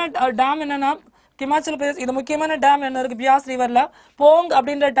முக்கியமான டேம் என்னன்னா ஹிமாச்சல் பிரதேஷ் இது முக்கியமான டேம் என்ன இருக்கு பியாஸ் ரிவரில் போங்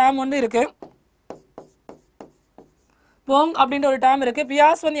அப்படின்ற டேம் வந்து இருக்கு போங் அப்படின்ற ஒரு டேம் இருக்கு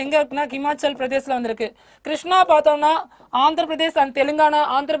பியாஸ் வந்து எங்க இருக்குன்னா ஹிமாச்சல் பிரதேசில் வந்து இருக்கு கிருஷ்ணா பார்த்தோம்னா ஆந்திர பிரதேஷ் அண்ட் தெலுங்கானா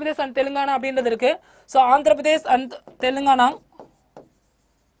அப்படின்றது இருக்கு ஸோ ஆந்திர பிரதேஷ் அண்ட் தெலுங்கானா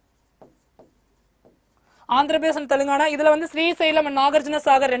இதுல வந்து ஸ்ரீசைலம் அண்ட் நாகார்ஜுன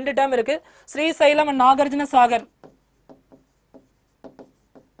சாகர் ரெண்டு டேம் இருக்கு ஸ்ரீசைலம் அண்ட்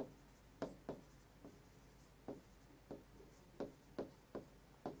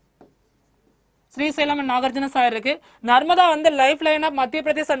நாகார்ஜுன சாகர் இருக்கு நர்மதா வந்து லைஃப் லைன் ஆஃப் மத்திய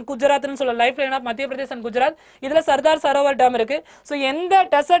பிரதேஷ் அண்ட் குஜராத்னு சொல்ல இதுல சர்தார் சரோவர் டேம் இருக்கு ஸோ எந்த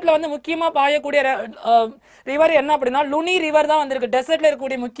டெசர்ட்ல வந்து முக்கியமா பாயக்கூடிய ரிவர் என்ன அப்படின்னா லுனி ரிவர் தான் வந்திருக்கு டெசர்ட்ல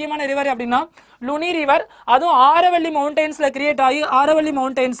இருக்கக்கூடிய முக்கியமான ரிவர் அப்படின்னா லுனி ரிவர் அதுவும் ஆரவல்லி மவுண்டன்ஸ்ல கிரியேட் ஆகி ஆரவல்லி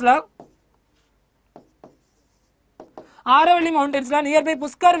மவுண்டன்ஸ்ல நியர்பை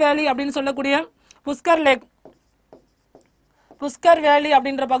புஷ்கர் வேலி அப்படின்னு சொல்லக்கூடிய புஷ்கர் வேலி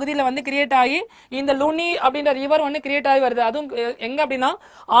அப்படின்ற பகுதியில் வந்து கிரியேட் ஆகி இந்த லுனி அப்படின்ற ரிவர் வந்து கிரியேட் ஆகி வருது அதுவும் எங்க அப்படின்னா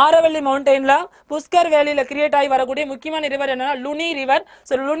ஆரவல்லி மவுண்டன்ல புஷ்கர் வேலியில கிரியேட் ஆகி வரக்கூடிய முக்கியமான ரிவர் என்னன்னா Luni river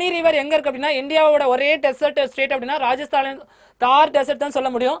so Luni river எங்க இருக்கு அப்படின்னா இந்தியாவோட ஒரே டெசர்ட் ஸ்டேட் அப்படின்னா ராஜஸ்தான் தார் டெசர்ட் தான்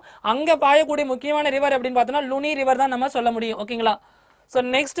சொல்ல முடியும் அங்க பாயக்கூடிய முக்கியமான ரிவர் அப்படின்னு பார்த்தோம்னா லுனி ரிவர் தான் நம்ம சொல்ல முடியும் ஓகேங்களா ஸோ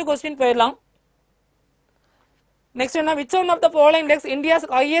நெக்ஸ்ட் கொஸ்டின் போயிடலாம் Next என்ன which one of the following lakes India's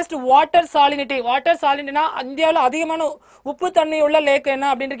highest water salinity னா இந்தியாவுல அதிகமான உப்பு தண்ணி உள்ள லேக் என்ன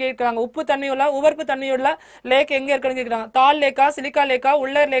அப்படினு கேக்குறாங்க உப்பு தண்ணி உள்ள உவர்ப்பு தண்ணி உள்ள லேக் எங்க இருக்குன்னு கேக்குறாங்க தால் லேக்கா சிலிக்கா லேக்கா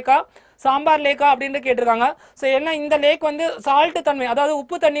உள்ளர் லேக்கா சாம்பார் லேக்கா அப்படினு கேட்டிருக்காங்க சோ என்ன இந்த லேக் வந்து சால்ட் தன்மை அதாவது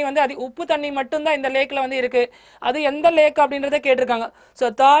உப்பு தண்ணி வந்து உப்பு தண்ணி மட்டும் தான் இந்த லேக்ல வந்து இருக்கு அது எந்த லேக் அப்படின்றத கேட்டிருக்காங்க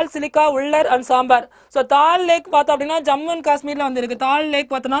so dal silica உள்ளர் and sambar so தால் லேக் பார்த்தா அப்படினா ஜம்மு அண்ட் காஷ்மீர்ல வந்து இருக்கு தால்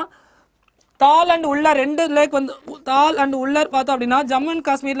லேக் பார்த்தனா தால் அண்ட் உள்ளர் ரெண்டு லேக் வந்து தால் அண்ட் உள்ளர் பார்த்தோம் அப்படின்னா ஜம்மு அண்ட்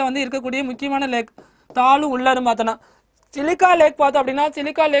காஷ்மீர்ல வந்து இருக்கக்கூடிய முக்கியமான லேக் தாலும் உள்ளரும் பார்த்தோம்னா சிலிக்கா லேக்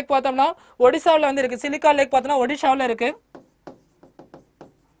பார்த்தோம்னா ஒடிசாவில் வந்து இருக்கு சிலிக்கா லேக் பார்த்தோம்னா ஒடிசாவில் இருக்கு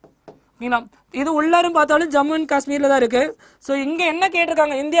இது உள்ளரும் பார்த்தாலும் ஜம்மு அண்ட் காஷ்மீர்ல தான் இருக்கு ஸோ இங்க என்ன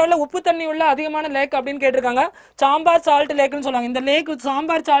கேட்டிருக்காங்க இந்தியாவில் உப்பு தண்ணி உள்ள அதிகமான லேக் அப்படின்னு கேட்டிருக்காங்க சாம்பார் சால்ட் லேக்னு சொல்லுவாங்க இந்த லேக்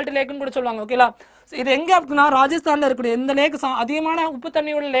சாம்பார் சால்ட் லேக்னு கூட சொல்லுவாங்க ஓகேலா இது எங்க அப்படின்னா ராஜஸ்தான்ல இருக்கக்கூடிய இந்த லேக் அதிகமான உப்பு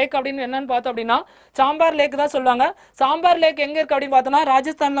தண்ணி உள்ள லேக் அப்படின்னு என்னன்னு பார்த்தோம் அப்படின்னா சாம்பார் லேக் தான் சொல்லுவாங்க சாம்பார் லேக் எங்க இருக்கு அப்படின்னு பார்த்தோம்னா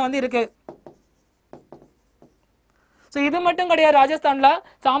ராஜஸ்தான்ல வந்து இருக்கு ஸோ இது மட்டும் கிடையாது ராஜஸ்தான்ல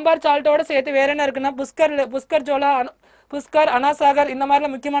சாம்பார் சால்ட்டோட சேர்த்து வேற என்ன இருக்குன்னா புஷ்கர் ஜோலா புஷ்கர் அனாசாகர் இந்த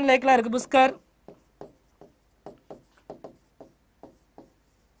மாதிரிலாம் முக்கியமான லேக்லாம் இருக்கு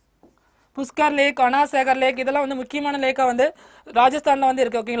புஷ்கர் லேக் அனாசாகர் லேக் இதெல்லாம் வந்து முக்கியமான லேக்கா வந்து ராஜஸ்தான்ல வந்து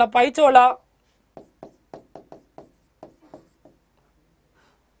இருக்கு ஓகேங்களா பைச்சோலா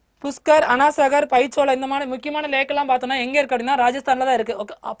புஷ்கர் அனாசாகர் பைச்சோலா இந்த மாதிரி முக்கியமான லேக் எல்லாம் பார்த்தோம்னா எங்க இருக்கு அப்படின்னா ராஜஸ்தான்ல தான் இருக்கு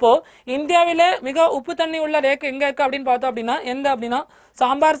அப்போ இந்தியாவிலே மிக உப்பு தண்ணி உள்ள லேக் எங்க இருக்கு அப்படின்னு பார்த்தோம் அப்படின்னா எந்த அப்படின்னா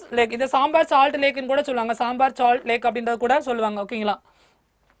சாம்பார் லேக் இது சாம்பார் சால்ட் லேக்னு கூட சொல்லுவாங்க சாம்பார் சால்ட் லேக் அப்படின்றது கூட சொல்லுவாங்க ஓகேங்களா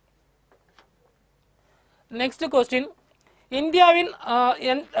நெக்ஸ்ட் क्वेश्चन இந்தியாவின்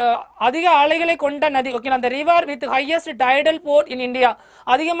அதிக அலைகளை கொண்ட நதி ஓகே அந்த river with highest tidal bore in India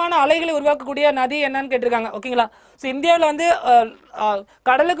அதிகமான அலைகளை உருவாக்கக்கூடிய நதி என்னன்னு கேட்டிருக்காங்க ஓகேங்களா ஸோ இந்தியாவில் வந்து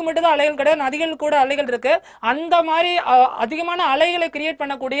கடலுக்கு மட்டும் தான் அலைகள் கிடையாது நதிகள் கூட அலைகள் இருக்கு அந்த மாதிரி அதிகமான அலைகளை கிரியேட்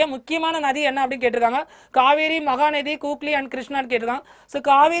பண்ணக்கூடிய முக்கியமான நதி என்ன அப்படின்னு கேட்டிருக்காங்க காவேரி மகாநதி கூக்லி அண்ட் கிருஷ்ணான்னு கேட்டிருக்காங்க ஸோ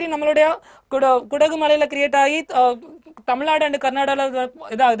காவேரி நம்மளுடைய குடகு மலையில கிரியேட் ஆகி தமிழ்நாடு அண்ட் கர்நாடகாவில்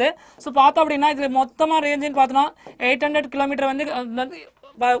இதாகுது ஸோ பார்த்தோம் அப்படின்னா இதில் மொத்தமாக ரேஞ்சுன்னு பார்த்தோம்னா 800 கிலோமீட்டர் வந்து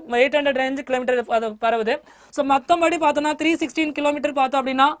 800 ரேஞ்சு கிலோமீட்டர் பரவுது ஸோ மற்றபடி பார்த்தோம்னா 316 கிலோமீட்டர் பார்த்தோம்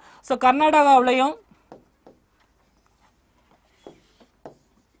அப்படின்னா ஸோ கர்நாடகாவிலையும்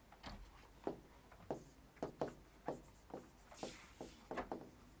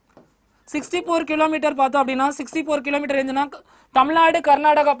 64 கிலோமீட்டர் பார்த்தோம் அப்படின்னா 64 கிலோமீட்டர் ரேஞ்சுனா தமிழ்நாடு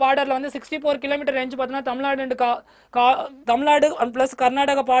கர்நாடகா பார்டர்ல வந்து 64 கிலோமீட்டர் ரேஞ்சு பார்த்தோம்னா தமிழ்நாடு பிளஸ்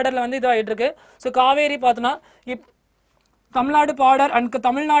கர்நாடகா பார்டர்ல வந்து இது ஆயிட்டு இருக்கு ஸோ காவேரி பார்த்தோம்னா Tamil Nadu border and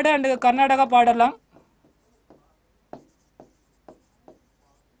Tamil Nadu and Karnataka பார்டர்ல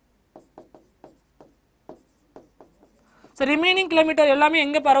ஸோ ரிமைனிங் கிலோமீட்டர் எல்லாமே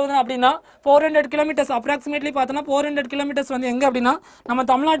எங்கே பரவுது அப்படின்னா 400 கிலோமீட்டர்ஸ் அப்ராக்சிமேட்லி பார்த்தோன்னா 400 கிலோமீட்டர்ஸ் வந்து எங்கே அப்படின்னா நம்ம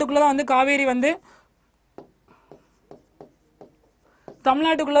தமிழ்நாட்டுக்குள்ளே தான் வந்து காவேரி வந்து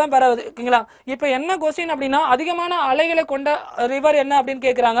தமிழ்நாட்டுக்குள்ள தான் பரவுது ஓகேங்களா. இப்போ என்ன கொஸ்டின் அப்படின்னா அதிகமான அலைகளை கொண்ட ரிவர் என்ன அப்படின்னு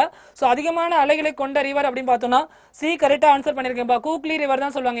கேட்குறாங்க. ஸோ அதிகமான அலைகளை கொண்ட ரிவர் அப்படின்னு பார்த்தோம்னா சி கரெக்டாக ஆன்சர் பண்ணியிருக்கேன்ப்பா. கூக்லி ரிவர்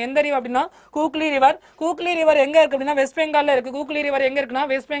தான் சொல்லுவாங்க. எந்த ரிவர் அப்படின்னா கூக்லி ரிவர். கூக்லி ரிவர் எங்கே இருக்குது அப்படின்னா வெஸ்ட் பெங்காலில் இருக்குது. கூக்லி ரிவர் எங்கே இருக்குன்னா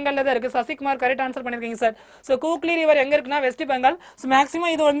வெஸ்ட் பெங்காலில் தான் இருக்குது. சசிகுமார் கரெக்ட் ஆன்சர் பண்ணியிருக்கீங்க சார். ஸோ கூக்லி ரிவர் எங்கே இருக்குன்னா வெஸ்ட் பெங்கால். ஸோ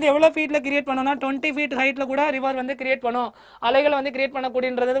மேக்ஸிமம் இது வந்து எவ்வளோ ஃபீட்டில் கிரியேட் பண்ணோம்னா 20 ஃபீட் ஹைட்டில் கூட ரிவர் வந்து கிரியேட் பண்ணும், அலைகளை வந்து கிரியேட்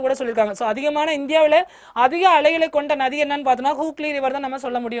பண்ணக்கூடியன்றது கூட சொல்லியிருக்காங்க. ஸோ அதிகமான இந்தியாவில் அதிக அலைகளை கொண்ட நதி என்னன்னு பார்த்தோம்னா கூக்லி ரிவர் தான் நம்ம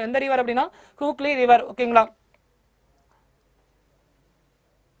சொல்ல முடியும். எந்த ரிவர் அப்படின்னா கூக்லி ரிவர் ஓகேங்களா.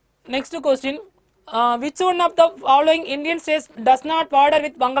 Next question, which one of the following Indian states does not border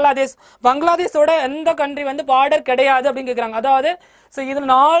with Bangladesh? பங்களாதேஷோட எந்த கண்ட்ரி வந்து பார்டர் கிடையாது அப்படின்னு கேட்குறாங்க. அதாவது ஸோ இது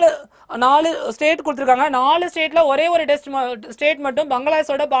நாலு ஸ்டேட் கொடுத்துருக்காங்க. 4 ஸ்டேட்டில் ஒரே ஒரு ஸ்டேட் மட்டும்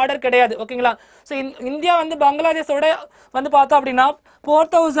பங்களாதேஷோட பார்டர் கிடையாது ஓகேங்களா. ஸோ இந்தியா வந்து பங்களாதேஷோட வந்து பார்த்தோம் அப்படின்னா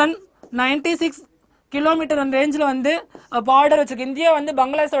 4096 கிலோமீட்டர் ரேஞ்சில் வந்து பார்டர் வச்சிருக்கு. இந்தியா வந்து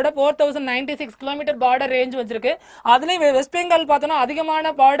பங்களாதேஷோட 4096 கிலோமீட்டர் பார்டர் ரேஞ்ச் வச்சிருக்கு. அதுலேயும் வெஸ்ட் பெங்கால் பார்த்தோம்னா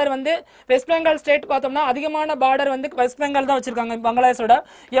அதிகமான பார்டர் வந்து வெஸ்ட் பெங்கால் ஸ்டேட் பார்த்தோம்னா அதிகமான பார்டர் வந்து வெஸ்ட் பெங்கால் தான் வச்சிருக்காங்க பங்களாதேஷோட.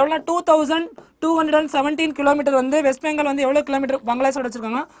 எவ்வளோ 2217 கிலோமீட்டர் வந்து வெஸ்ட் பெங்கால் வந்து எவ்வளோ கிலோமீட்டர் பங்களாதேஷோட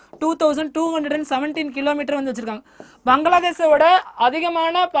வச்சிருக்காங்க 2217 கிலோமீட்டர் வந்து வச்சிருக்காங்க. பங்களாதேஷோட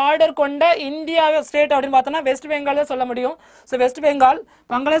அதிகமான பார்டர் கொண்ட இந்தியா ஸ்டேட் அப்படின்னு பார்த்தோம்னா வெஸ்ட் பெங்கால் தான் சொல்ல முடியும். ஸோ வெஸ்ட் பெங்கால்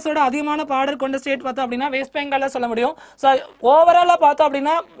பங்களாதேஷோட அதிகமான பார்டர் கொண்ட ஸ்டேட் பார்த்தோம் அப்படின்னா வெஸ்ட் பெங்கால் சொல்ல முடியும். ஸோ ஓவராலாக பார்த்தோம்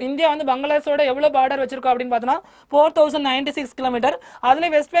அப்படின்னா இந்தியா வந்து பங்களாதேஷோட எவ்வளோ பார்டர் வச்சிருக்கோம் அப்படின்னு பார்த்தோம்னா 4096 கிலோமீட்டர்.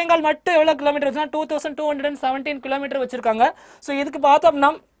 அதில் வெஸ்ட் பெங்கால் மட்டும் எவ்வளோ கிலோமீட்டர் வச்சுன்னா 2217 கிலோமீட்டர் வச்சிருக்காங்க. ஸோ இதுக்கு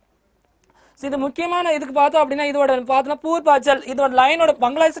பார்த்தோம்னா இது முக்கியமான இதுக்கு பார்த்தோம் அப்படின்னா இதோட பார்த்தோம்னா பூர்பாஜல் இதோட லைனோட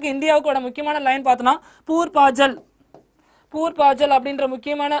பங்களாதேஷுக்கு இந்தியாவுக்கோட முக்கியமான லைன் பார்த்தோம்னா பூர்பாஜல் அப்படின்ற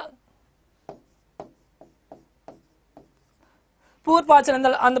முக்கியமான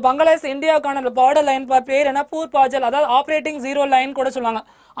பூர்பாஜல் அந்த பங்களாதேஷ் இந்தியாவுக்கான பார்டர் லைன் பேர் என்ன பூர்பாஜல். அதாவது ஆப்ரேட்டிங் ஜீரோ லைன் கூட சொல்லுவாங்க.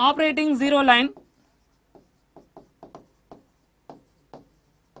 ஆப்ரேட்டிங் ஜீரோ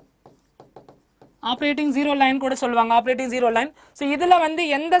லைன் கூட சொல்லுவாங்க. Operating zero line. ஸோ இதில் வந்து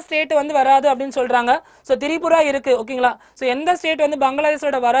எந்த ஸ்டேட் வந்து வராது அப்படின்னு சொல்கிறாங்க. ஸோ திரிபுரா இருக்குது ஓகேங்களா. ஸோ எந்த ஸ்டேட் வந்து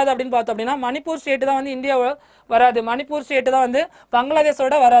பங்களாதேஷோட வராது அப்படின்னு பார்த்தோம் அப்படின்னா மணிப்பூர் ஸ்டேட்டு தான் வந்து இந்தியாவோட வராது. மணிப்பூர் ஸ்டேட்டு தான் வந்து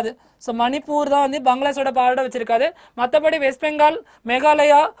பங்களாதேஷோட வராது. ஸோ மணிப்பூர் தான் வந்து பங்களாதேஷோட பார்டர் வச்சிருக்காது. மற்றபடி வெஸ்ட் பெங்கால்,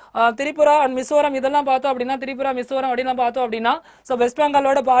 மேகாலயா, திரிபுரா அண்ட் மிசோரம் இதெல்லாம் பார்த்தோம் அப்படின்னா திரிபுரா மிசோரம் அப்படின்லாம் பார்த்தோம் அப்படின்னா ஸோ வெஸ்ட்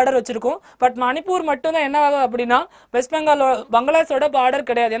பெங்காலோட பார்டர் வச்சிருக்கும். பட் மணிப்பூர் மட்டும் தான் என்ன ஆகும் அப்படின்னா வெஸ்ட் பெங்காலோட பங்களாதேஷோட பார்டர்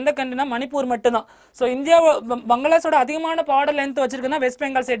கிடையாது. எந்த கண்ட்ரினா மணிப்பூர் மட்டும்தான். ஸோ இந்தியா பங்களாதேஷோட அதிகமான border length வச்சிருக்குன்னா west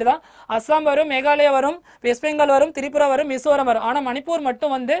Bengal state தான். அஸ்ஸாம் வரும், மேகாலயா வரும், வெஸ்ட் பெங்கால் வரும், திரிபுரா வரும், மிசோரம் வரும். ஆனால் மணிப்பூர்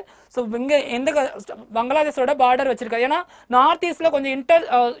மட்டும் வந்து ஸோ இங்கே எந்த பங்களாதேஷோட பார்டர் வச்சிருக்காரு. ஏன்னா நார்த் ஈஸ்ட்ல கொஞ்சம்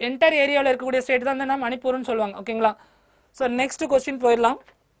என்டர் ஏரியாவில் இருக்கக்கூடிய ஸ்டேட் தான் மணிப்பூர்னு சொல்லுவாங்க ஓகேங்களா. ஸோ நெக்ஸ்ட் கொஸ்டின் போயிடலாம்.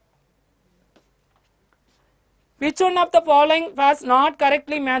 which one of the following was not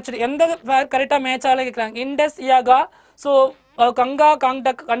correctly matched? எந்த கரெக்டாக மேட்ச் ஆகல கேட்குறாங்க. Indies யாகா, so Ganga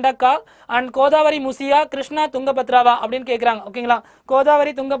கண்டக்கா and Godavari முசியா, Krishna துங்கபத்ராவா அப்படின்னு கேட்குறாங்க ஓகேங்களா.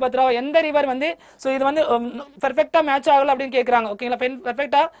 கோதாவரி துங்கபத்ராவா எந்த ரிவர் வந்து ஸோ இது வந்து பெர்ஃபெக்டாக மேட்ச் ஆகல அப்படின்னு கேட்குறாங்க ஓகேங்களா.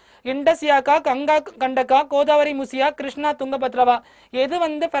 பெர்ஃபெக்டாக இண்டஸ் யாக்கா, கங்கா கண்டக்கா, கோதாவரி முசியா, கிருஷ்ணா துங்கபத்ராவா எது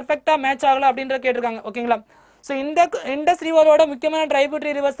வந்து பெர்ஃபெக்டாக மேட்ச் ஆகல அப்படின்ற கேட்டிருக்காங்க ஓகேங்களா. ஸோ இந்த இண்டஸ் ரிவரோட முக்கியமான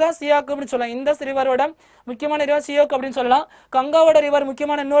ட்ரைபுட்ரி ரிவர்ஸ் தான் சியாக் அப்படின்னு சொல்லலாம். இண்டஸ் ரிவரோட முக்கியமான ரிவர் சியோக் அப்படின்னு சொல்லலாம். கங்காவோட ரிவர்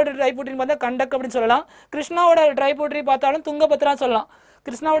முக்கியமான இன்னொரு ட்ரைபுட்ரி பார்த்தா கண்டக் அப்படின்னு சொல்லலாம். கிருஷ்ணாவோட ட்ரைபுட்ரி பார்த்தாலும் துங்கபத்ரா சொல்லலாம்.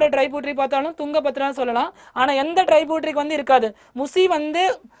 கிருஷ்ணாவோட ட்ரைபுட்ரி பார்த்தாலும் துங்கபத்ரா சொல்லலாம். ஆனால் எந்த ட்ரைபுட்ரிக்கு வந்து இருக்காது.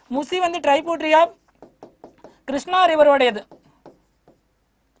 முசி வந்து ட்ரைபுட்ரியா கிருஷ்ணா ரிவரோடையது.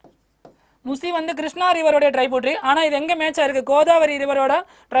 முசி வந்து கிருஷ்ணா ரிவரோட ட்ரைபுட்ரி. ஆனால் இது எங்கே மேட்சாக இருக்குது கோதாவரி ரிவரோட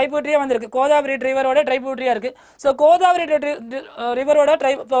ட்ரைபுட்ரியாக வந்திருக்கு. கோதாவரி ரிவரோட ட்ரைபுட்ரியாக இருக்குது. ஸோ கோதாவரி ரிவரோட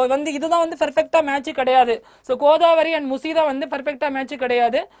வந்து இதுதான் வந்து பெர்ஃபெக்டாக மேட்ச்சு கிடையாது. ஸோ கோதாவரி அண்ட் முசி தான் வந்து பெர்ஃபெக்டாக மேட்ச்சு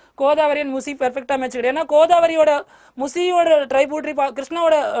கிடையாது. கோதாவரி அண்ட் முசி பெர்ஃபெக்டாக மேட்ச் கிடையாது. ஏன்னா கோதாவரியோட முசியோட ட்ரைபுட்ரி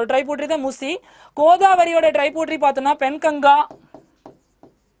கிருஷ்ணாவோட ட்ரைபுட்ரி தான் முசி. கோதாவரியோட ட்ரைபுட்ரி பார்த்தோன்னா பெண்கங்கா,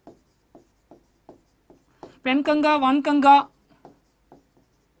 வான்கங்கா,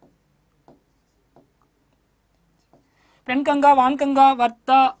 பெண்கங்கா, வான்கங்கா,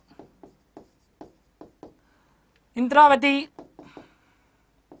 வர்த்தா, இந்திராவதி,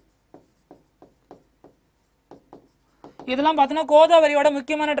 இதெல்லாம் பார்த்தோன்னா கோதாவரியோட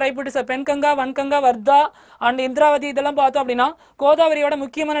முக்கியமான ட்ரைபுட்ரி சார். பெண்கங்கா, வன்கங்கா, வர்தா அண்ட் இந்திராவதி இதெல்லாம் பார்த்தோம் அப்படின்னா கோதாவரியோட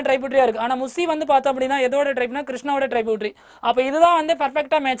முக்கியமான ட்ரைபுட்ரியா இருக்கு. ஆனால் முசி வந்து பார்த்தோம் அப்படின்னா எதோட ட்ரைப்னா கிருஷ்ணாவோட ட்ரைபுட்ரி. அப்போ இதுதான் வந்து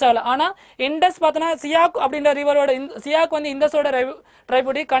பர்ஃபெக்டா மேட்ச் ஆகல. ஆனால் இண்டஸ் பார்த்தோன்னா சியாக் அப்படின்ற ரிவரோட சியாக் வந்து இண்டஸோட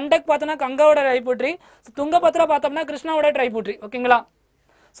ட்ரைபுட்ரி, கண்டக் பார்த்தோன்னா கங்காவோட ட்ரைபுட்ரி, துங்கபத்ரா பார்த்தோம்னா கிருஷ்ணாவோட ட்ரைபுட்ரி. ஓகேங்களா?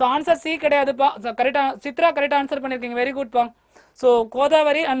 ஸோ ஆன்சர் சி கிடையாதுப்பா. கரெக்டா சித்ரா கரெக்டாக ஆன்சர் பண்ணியிருக்கீங்க, very குட்பா. So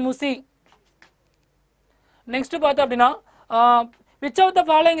Godavari and முசி. Next பார்த்தோம் அப்படின்னா which of the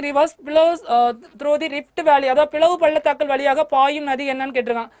following rivers flows through the rift valley, அதாவது பிளவு பள்ளத்தாக்கல் வழியாக பாயும் நதி என்னன்னு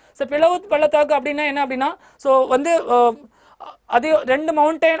கேட்டிருக்காங்க. ஸோ பிளவு பள்ளத்தாக்கு அப்படின்னா என்ன அப்படின்னா ஸோ வந்து அது ரெண்டு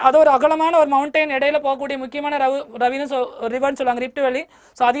மவுண்டைன், அது ஒரு அகலமான ஒரு மவுண்டைன் இடையில போகக்கூடிய முக்கியமான ரவின்னு ரிவர்னு சொல்லுவாங்க, ரிஃப்ட் வேலி.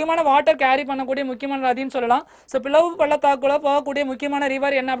 ஸோ அதிகமான வாட்டர் கேரி பண்ணக்கூடிய முக்கியமான நதின்னு சொல்லலாம். ஸோ பிளவு பள்ளத்தாக்குள்ள போகக்கூடிய முக்கியமான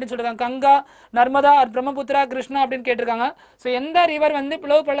ரிவர் என்ன அப்படின்னு சொல்லியிருக்காங்க? கங்கா, நர்மதா, பிரம்மபுத்திரா, கிருஷ்ணா அப்படின்னு கேட்டிருக்காங்க. ஸோ எந்த ரிவர் வந்து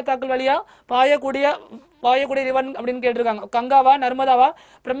பிளவு பள்ளத்தாக்குள் வழியா பாயக்கூடிய ரிவர் அப்படின்னு கேட்டிருக்காங்க? கங்காவா, நர்மதாவா,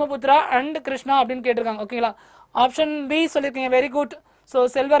 பிரம்மபுத்திரா அண்ட் கிருஷ்ணா அப்படின்னு கேட்டிருக்காங்க. ஓகேங்களா? ஆப்ஷன் பி சொல்லியிருக்கீங்க, வெரி குட். ஸோ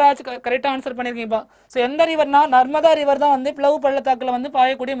செல்வராஜ் கரெக்டாக ஆன்சர் பண்ணியிருக்கீங்கப்பா. ஸோ எந்த ரிவர்னா நர்மதா ரிவர் தான் வந்து பிளவு பள்ளத்தாக்கில் வந்து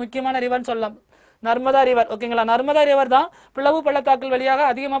பாயக்கூடிய முக்கியமான ரிவர்னு சொல்லலாம், நர்மதா ரிவர். ஓகேங்களா? நர்மதா ரிவர் தான் பிளவு பள்ளத்தாக்கல் வழியாக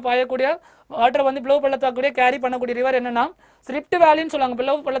அதிகமாக பாயக்கூடிய வாட்டர் வந்து பிளவு பள்ளத்தாக்குடைய கேரி பண்ணக்கூடிய ரிவர் என்னன்னா ரிஃப்ட் வேலின்னு சொல்லுவாங்க.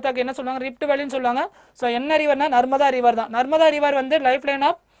 பிளவு பள்ளத்தாக்கு என்ன சொல்லுவாங்க? ரிஃப்ட் வேலின்னு சொல்லுவாங்க. ஸோ என்ன ரிவர்னா நர்மதா ரிவர் தான். நர்மதா ரிவர் வந்து லைஃப் லைன்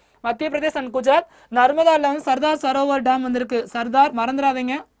ஆஃப் மத்திய பிரதேஷ் அண்ட் குஜராத். நர்மதாவில் வந்து சர்தார் சரோவர் டேம் வந்து இருக்கு. சர்தார்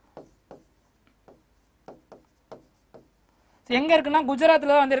மறந்துடாதீங்க, எங்க இருக்குன்னா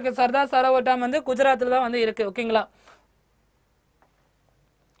குஜராத்ல தான் வந்து இருக்கு. சர்தார் சரோவர் டேம் வந்து குஜராத்ல தான் வந்து இருக்கு. ஓகேங்களா?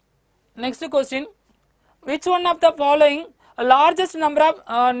 Next question, which one of the following largest number of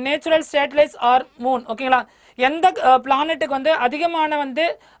natural satellites are moon? ஓகேங்களா? எந்த பிளானட்டுக்கு வந்து அதிகமான வந்து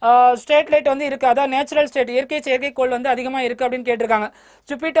ஸ்டேட்லைட் வந்து இருக்கு, அதாவது நேச்சுரல் ஸ்டேட் இயற்கை செயற்கைக்கோள் வந்து அதிகமாக இருக்கு அப்படின்னு கேட்டிருக்காங்க.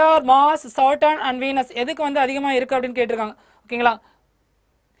 Jupiter, Mars, Saturn and Venus எதுக்கு வந்து அதிகமாக இருக்கு அப்படின்னு கேட்டிருக்காங்க. ஓகேங்களா?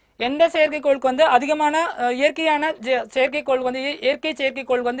 எந்த செயற்கைக்கோளுக்கு வந்து அதிகமான இயற்கையான செயற்கைக்கோள் வந்து இயற்கை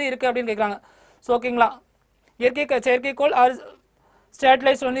செயற்கைக்கோள் வந்து இருக்கு அப்படின்னு கேட்குறாங்க. ஸோ ஓகேங்களா? இயற்கை செயற்கைக்கோள் ஆர்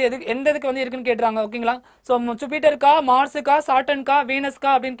சேட்டலைட்ஸ் வந்து எந்த இதுக்கு வந்து இருக்குன்னு கேட்டுறாங்க. ஓகேங்களா? ஸோ ஜூபிட்டருக்கா, மார்ஸுக்கா, சாட்டர்னுக்கா,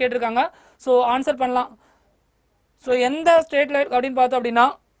 வீனஸ்கா அப்படின்னு கேட்டிருக்காங்க. ஸோ ஆன்சர் பண்ணலாம். ஸோ எந்த ஸ்டேட்லைட் அப்படின்னு பார்த்தோம் அப்படின்னா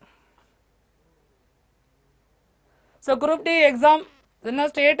ஸோ குரூப் டி எக்ஸாம் இன்னும்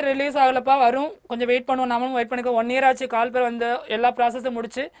ஸ்டேட் ரிலீஸ் ஆகலப்பா, வரும், கொஞ்சம் வெயிட் பண்ணுவோம். நம்மளும் வெயிட் பண்ணிக்கோ. 1 year ஆச்சு கால் பேர் வந்து எல்லா ப்ராசஸும்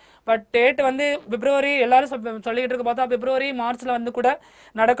முடிச்சு. பட் டேட் வந்து பிப்ரவரி எல்லாரும் சொல்லிக்கிட்டு இருக்க பார்த்தா பிப்ரவரி மார்ச்சில் வந்து கூட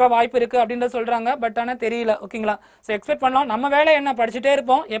நடக்க வாய்ப்பு இருக்குது அப்படின்றத சொல்கிறாங்க. பட் ஆனால் தெரியல. ஓகேங்களா? ஸோ எக்ஸ்பெக்ட் பண்ணலாம். நம்ம வேலை என்ன, படிச்சுட்டே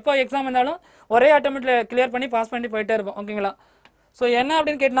இருப்போம். எப்போ எக்ஸாம் வந்தாலும் ஒரே அட்டெம்ப்ட்டில் கிளியர் பண்ணி பாஸ் பண்ணி போயிட்டே இருப்போம். ஓகேங்களா? ஸோ என்ன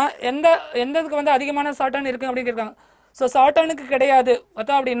அப்படின்னு கேட்டால் எந்ததுக்கு வந்து அதிகமான சாட்டர்ன் இருக்குது அப்படின்னு கேட்குறாங்க. ஸோ சாட்டர்னுக்கு கிடையாது.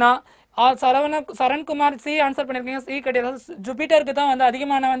 பார்த்தா அப்படின்னா சரண்குமார் சி ஆன்சர் பண்ணியிருக்கீங்க, சி கிடையாது. ஜூபிட்டருக்கு தான் வந்து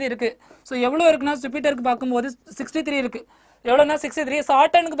அதிகமான வந்து இருக்கு. ஸோ எவ்வளோ இருக்குன்னா ஜூபிட்டருக்கு பார்க்கும்போது 63 இருக்கு. எவ்வளோனா 63.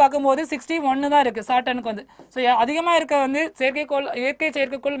 சாட்டர்னுக்கு பார்க்கும்போது 61 தான் இருக்கு சாட்டர்னுக்கு வந்து. ஸோ அதிகமாக இருக்க வந்து செயற்கைக்கோள் இயற்கை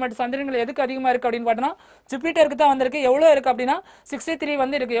செயற்கைக்கோள் மற்றும் சந்திரன்கள் எதுக்கு அதிகமாக இருக்கு அப்படின்னு பார்த்தோன்னா ஜூபிட்டருக்கு தான் வந்திருக்கு. எவ்வளோ இருக்கு அப்படின்னா 63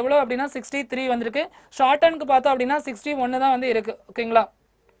 வந்து இருக்கு. எவ்வளோ அப்படின்னா 63 வந்திருக்கு. சாட்டர்னுக்கு பார்த்தோம் அப்படின்னா 61 தான் வந்து இருக்கு. ஓகேங்களா?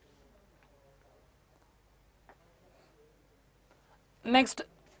 Next,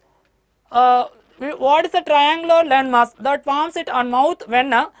 what is the triangular landmass that forms it on mouth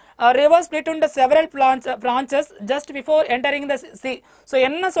when a river split into several branches just before entering the sea? So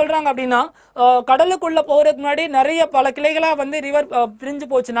என்ன சொல்கிறாங்க அப்படின்னா கடலுக்குள்ளே போகிறதுக்கு முன்னாடி நிறைய பல கிளைகளாக வந்து ரிவர் பிரிஞ்சு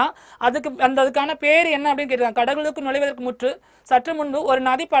போச்சுன்னா அதுக்கான பேர் என்ன அப்படின்னு கேட்டிருக்காங்க. கடலுக்கு நுழைவதற்கு சற்று முன்பு ஒரு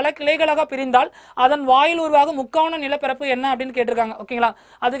நதி பல கிளைகளாக பிரிந்தால் அதன் வாயில் உருவாகும் முக்கோண நிலப்பரப்பு என்ன அப்படின்னு கேட்டிருக்காங்க. ஓகேங்களா?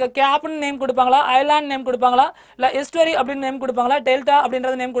 அதுக்கு கேப்னு நேம் கொடுப்பாங்களா, ஐலாண்ட் நேம் கொடுப்பாங்களா, இல்லை எஸ்டரி அப்படின்னு நேம் கொடுப்பாங்களா, டெல்டா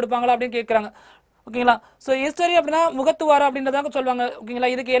அப்படின்றது நேம் கொடுப்பாங்களா அப்படின்னு கேட்குறாங்க. ஓகேங்களா? ஸோ ஹிஸ்டரி அப்படின்னா முகத்துவாரம் அப்படின்றதாக சொல்லுவாங்க. ஓகேங்களா?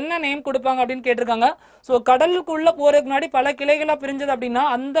 இதுக்கு என்ன நேம் கொடுப்பாங்க அப்படின்னு கேட்டிருக்காங்க. ஸோ கடலுக்குள்ள போறதுக்கு முன்னாடி பல கிளைகளாக பிரிஞ்சது அப்படின்னா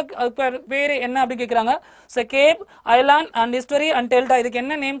அந்த பேர் என்ன அப்படின்னு கேட்குறாங்க. So gap, island and history and delta இதுக்கு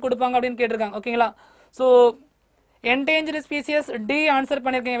என்ன நேம் கொடுப்பாங்க அப்படின்னு கேட்டிருக்காங்க. ஓகேங்களா? So endangered species D answer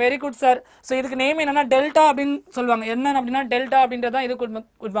பண்ணியிருக்கீங்க, வெரி குட் சார். ஸோ இதுக்கு நேம் என்னன்னா டெல்டா அப்படின்னு சொல்லுவாங்க. என்ன அப்படின்னா டெல்டா அப்படின்றதான் இது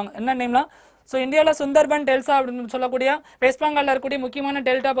கொடுப்பாங்க. என்ன நேம்னா ஸோ இந்தியாவில் சுந்தர்பன் டெல்டா அப்படின்னு சொல்லக்கூடிய வெஸ்ட் பெங்காலில் இருக்கக்கூடிய முக்கியமான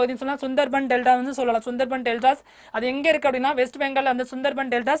டெல்டா பகுதின்னு சொல்லலாம் சுந்தர்பன் டெல்டா வந்து சொல்லலாம். சுந்தர்பன் டெல்டாஸ் அது எங்கே இருக்குது அப்படின்னா வெஸ்ட் பெங்காலில் அந்த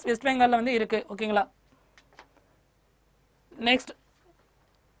சுந்தர்பன் டெல்டாஸ் வெஸ்ட் பெங்காலில் வந்து இருக்குது. ஓகேங்களா? நெக்ஸ்ட்,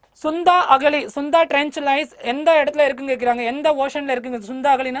 சுந்தா அகலி, சுந்தா ட்ரென்ச் லைஸ் எந்த இடத்துல இருக்குன்னு கேட்குறாங்க. எந்த ஓஷனில் இருக்குங்க சுந்தா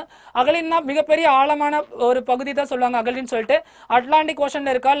அகலினா? அகலின்னா மிகப்பெரிய ஆழமான ஒரு பகுதி தான் சொல்லுவாங்க அகலின்னு சொல்லிட்டு. அட்லாண்டிக்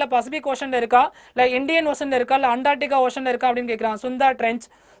ஓஷனில் இருக்கா, இல்லை பசிபிக் ஓஷனில் இருக்கா, இல்லை இந்தியன் ஓஷனில் இருக்கா, இல்லை அண்டார்டிகா ஓஷனில் இருக்கா அப்படின்னு கேட்குறாங்க.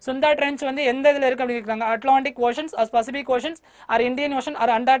 சுந்தா ட்ரென்ச் வந்து எந்த இதில் இருக்குது அப்படின்னு கேட்குறாங்க. Atlantic oceans, Pacific oceans, R Indian ocean,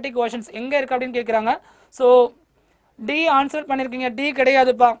 R Antarctic oceans எங்கே இருக்குது அப்படின்னு கேட்குறாங்க. ஸோ டி ஆன்சர் பண்ணியிருக்கீங்க. டி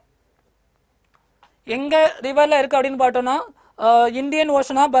கிடையாதுப்பா. எங்க ரிவர்ல இருக்கு அப்படின்னு பார்த்தோம்னா இந்தியன்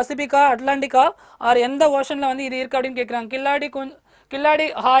ஓஷனா, பசிபிக்கா, அட்லாண்டிக்கா ஆர் எந்த ஓஷன்ல வந்து இது இருக்கு அப்படின்னு கேட்குறாங்க. கில்லாடி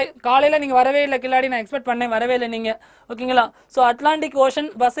ஹாய், காலையில் நீங்கள் வரவே இல்லை கில்லாடி, நான் எக்ஸ்பெக்ட் பண்ணேன் வரவே இல்லை நீங்கள், ஓகேங்களா. So Atlantic ocean,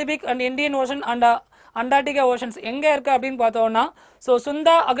 Pacific and Indian ocean and Antarctica oceans எங்கே இருக்குது அப்படின்னு பார்த்தோம்னா, ஸோ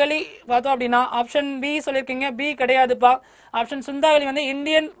சுந்தா அகலி பார்த்தோம் அப்படின்னா ஆப்ஷன் பி சொல்லியிருக்கீங்க. பி கிடையாதுப்பா. ஆப்ஷன் சுந்தா அகலி வந்து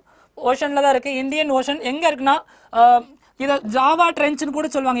இந்தியன் ஓஷனில் தான் இருக்குது. இந்தியன் ஓஷன் எங்கே இருக்குன்னா இதை ஜாவா ட்ரென்ச்னு கூட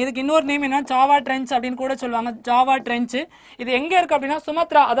சொல்லுவாங்க. இதுக்கு இன்னொரு நேம் என்ன, ஜாவா ட்ரென்ச் அப்படின்னு கூட சொல்லுவாங்க. ஜாவா ட்ரென்ச்சு இது எங்கே இருக்குது அப்படின்னா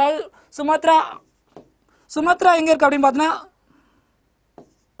சுமத்ரா, அதாவது சுமத்ரா எங்கே இருக்குது அப்படின்னு பார்த்தோன்னா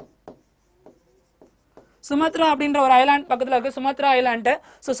சுமத்ரா அப்படின்ற ஒரு ஐலாண்ட் பக்கத்தில் இருக்குது, சுமத்ரா ஐலாண்டு.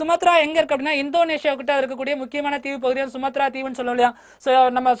 ஸோ சுமத்ரா எங்கே இருக்குது அப்படின்னா இந்தோனேஷியா கிட்ட இருக்கக்கூடிய முக்கியமான தீவு பகுதியாக சுமத்ரா தீவுன்னு சொல்லுவோம் இல்லையா. ஸோ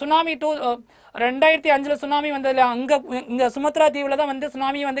நம்ம சுனாமி 2005 சுனாமி வந்தது இல்லையா, இங்கே சுமத்ரா தீவில் தான் வந்து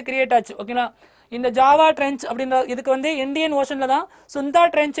சுனாமி வந்து கிரியேட் ஆச்சு, ஓகேங்களா. இந்த ஜாவா ட்ரென்ச் அப்படின்ற இதுக்கு வந்து இந்தியன் ஓஷனில் தான். சுந்தா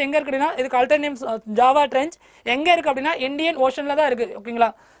ட்ரென்ச் எங்கே இருக்கு அப்படின்னா இதுக்கு ஆல்டர் நேம் ஜாவா ட்ரென்ச் எங்கே இருக்குது அப்படின்னா இந்தியன் ஓஷனில் தான் இருக்குது, ஓகேங்களா.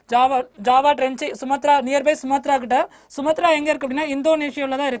 Java trench Sumatra nearby Sumatra கிட்ட. சுமத்ரா எங்கே இருக்குது அப்படின்னா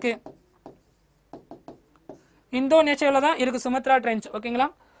இந்தோனேஷியாவில் தான் இருக்குது. இந்தோனேஷியாவில் தான் இருக்குது சுமத்ரா ட்ரென்ச், ஓகேங்களா.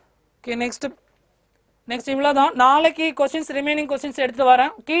 ஓகே, நெக்ஸ்ட் இவ்வளோ தான். நாளைக்கு கொஸ்டின்ஸ் ரிமைனிங் கொஸ்டின்ஸ் எடுத்து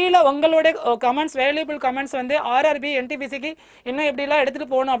வரேன். கீழே உங்களுடைய கமெண்ட்ஸ், வேல்யூபிள் கமெண்ட்ஸ் வந்து RRB NTPCக்கு இன்னும் எப்படிலாம்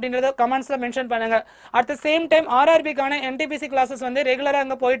எடுத்துகிட்டு போகணும் அப்படின்றத கமெண்ட்ஸில் மென்ஷன் பண்ணுங்கள். At the same time RRBக்கான NTPC classes வந்து ரெகுலராக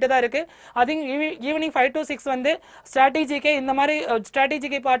அங்கே போயிட்டு தான் இருக்குது. அதிங் ஈவினிங் 5 to 6 வந்து ஸ்ட்ராட்டஜிக்கே இந்த மாதிரி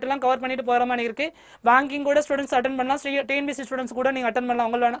ஸ்ட்ராட்டஜிக்கே பார்ட்டுலாம் கவர் பண்ணிட்டு போகிற மாதிரி இருக்குது. பேங்கிங் கூட ஸ்டூடெண்ட்ஸ் அட்டன் பண்ணலாம், TNPSC ஸ்டூடெண்ட்ஸ் கூட நீங்கள் அட்டன் பண்ணலாம்.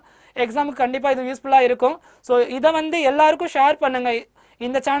 உங்களோட எக்ஸாமுக்கு கண்டிப்பாக இது யூஸ்ஃபுல்லாக இருக்கும். ஸோ இதை வந்து எல்லாருக்கும் ஷேர் பண்ணுங்கள்.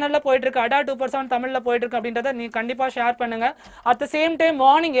 இந்த சேனலில் போயிட்டுருக்கு, அடா 2% தமிழில் போயிட்டுருக்கு அப்படின்றத நீங்கள் கண்டிப்பாக ஷேர் பண்ணுங்கள். At the same time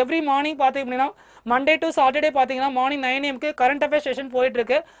morning every morning பார்த்தீங்க அப்படின்னா மண்டே டு சாட்டர்டே பார்த்தீங்கன்னா morning 9 AM current affairs session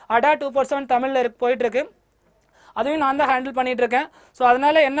போயிட்டுருக்கு. அடா 2% தமிழில் போயிட்டுருக்கு. அதுவும் நான் தான் ஹேண்டில் பண்ணிகிட்ருக்கேன். ஸோ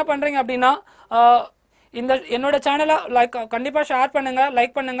அதனால் என்ன பண்ணுறீங்க அப்படின்னா இந்த என்னோட சேனலை கண்டிப்பாக ஷேர் பண்ணுங்கள்,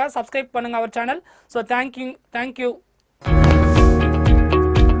 லைக் பண்ணுங்கள், சப்ஸ்கிரைப் பண்ணுங்கள் அவர் சேனல். So thank you.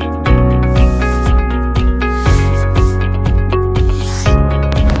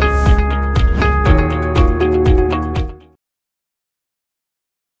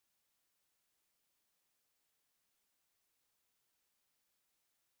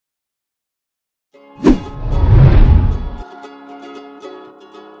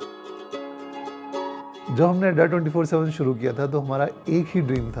 जब हमने अड्डा 24/7 शुरू किया था तो हमारा एक ही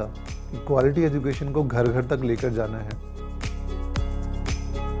ड्रीम था कि क्वालिटी एजुकेशन को घर घर तक लेकर जाना है।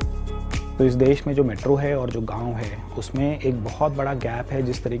 तो इस देश में जो मेट्रो है और जो गांव है उसमें एक बहुत बड़ा गैप है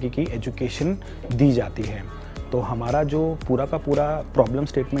जिस तरीके की एजुकेशन दी जाती है। तो हमारा जो पूरा का पूरा प्रॉब्लम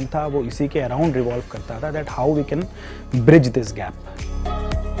स्टेटमेंट था वो इसी के अराउंड रिवॉल्व करता था, that how we can bridge this gap.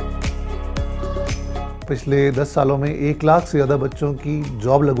 पिछले 10 सालों में 1 लाख से ज़्यादा बच्चों की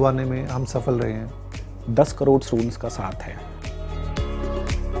जॉब लगवाने में हम सफल रहे हैं। 10 करोड़ स्टूडेंट्स का साथ है।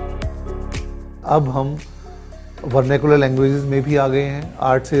 अब हम वर्नेकुलर लैंग्वेजेस में भी आ गए हैं।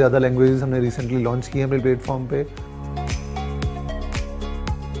 8 से ज़्यादा लैंग्वेजेस हमने रिसेंटली लॉन्च की हैं अपने प्लेटफॉर्म पे।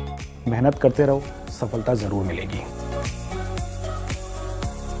 मेहनत करते रहो, सफलता ज़रूर मिलेगी।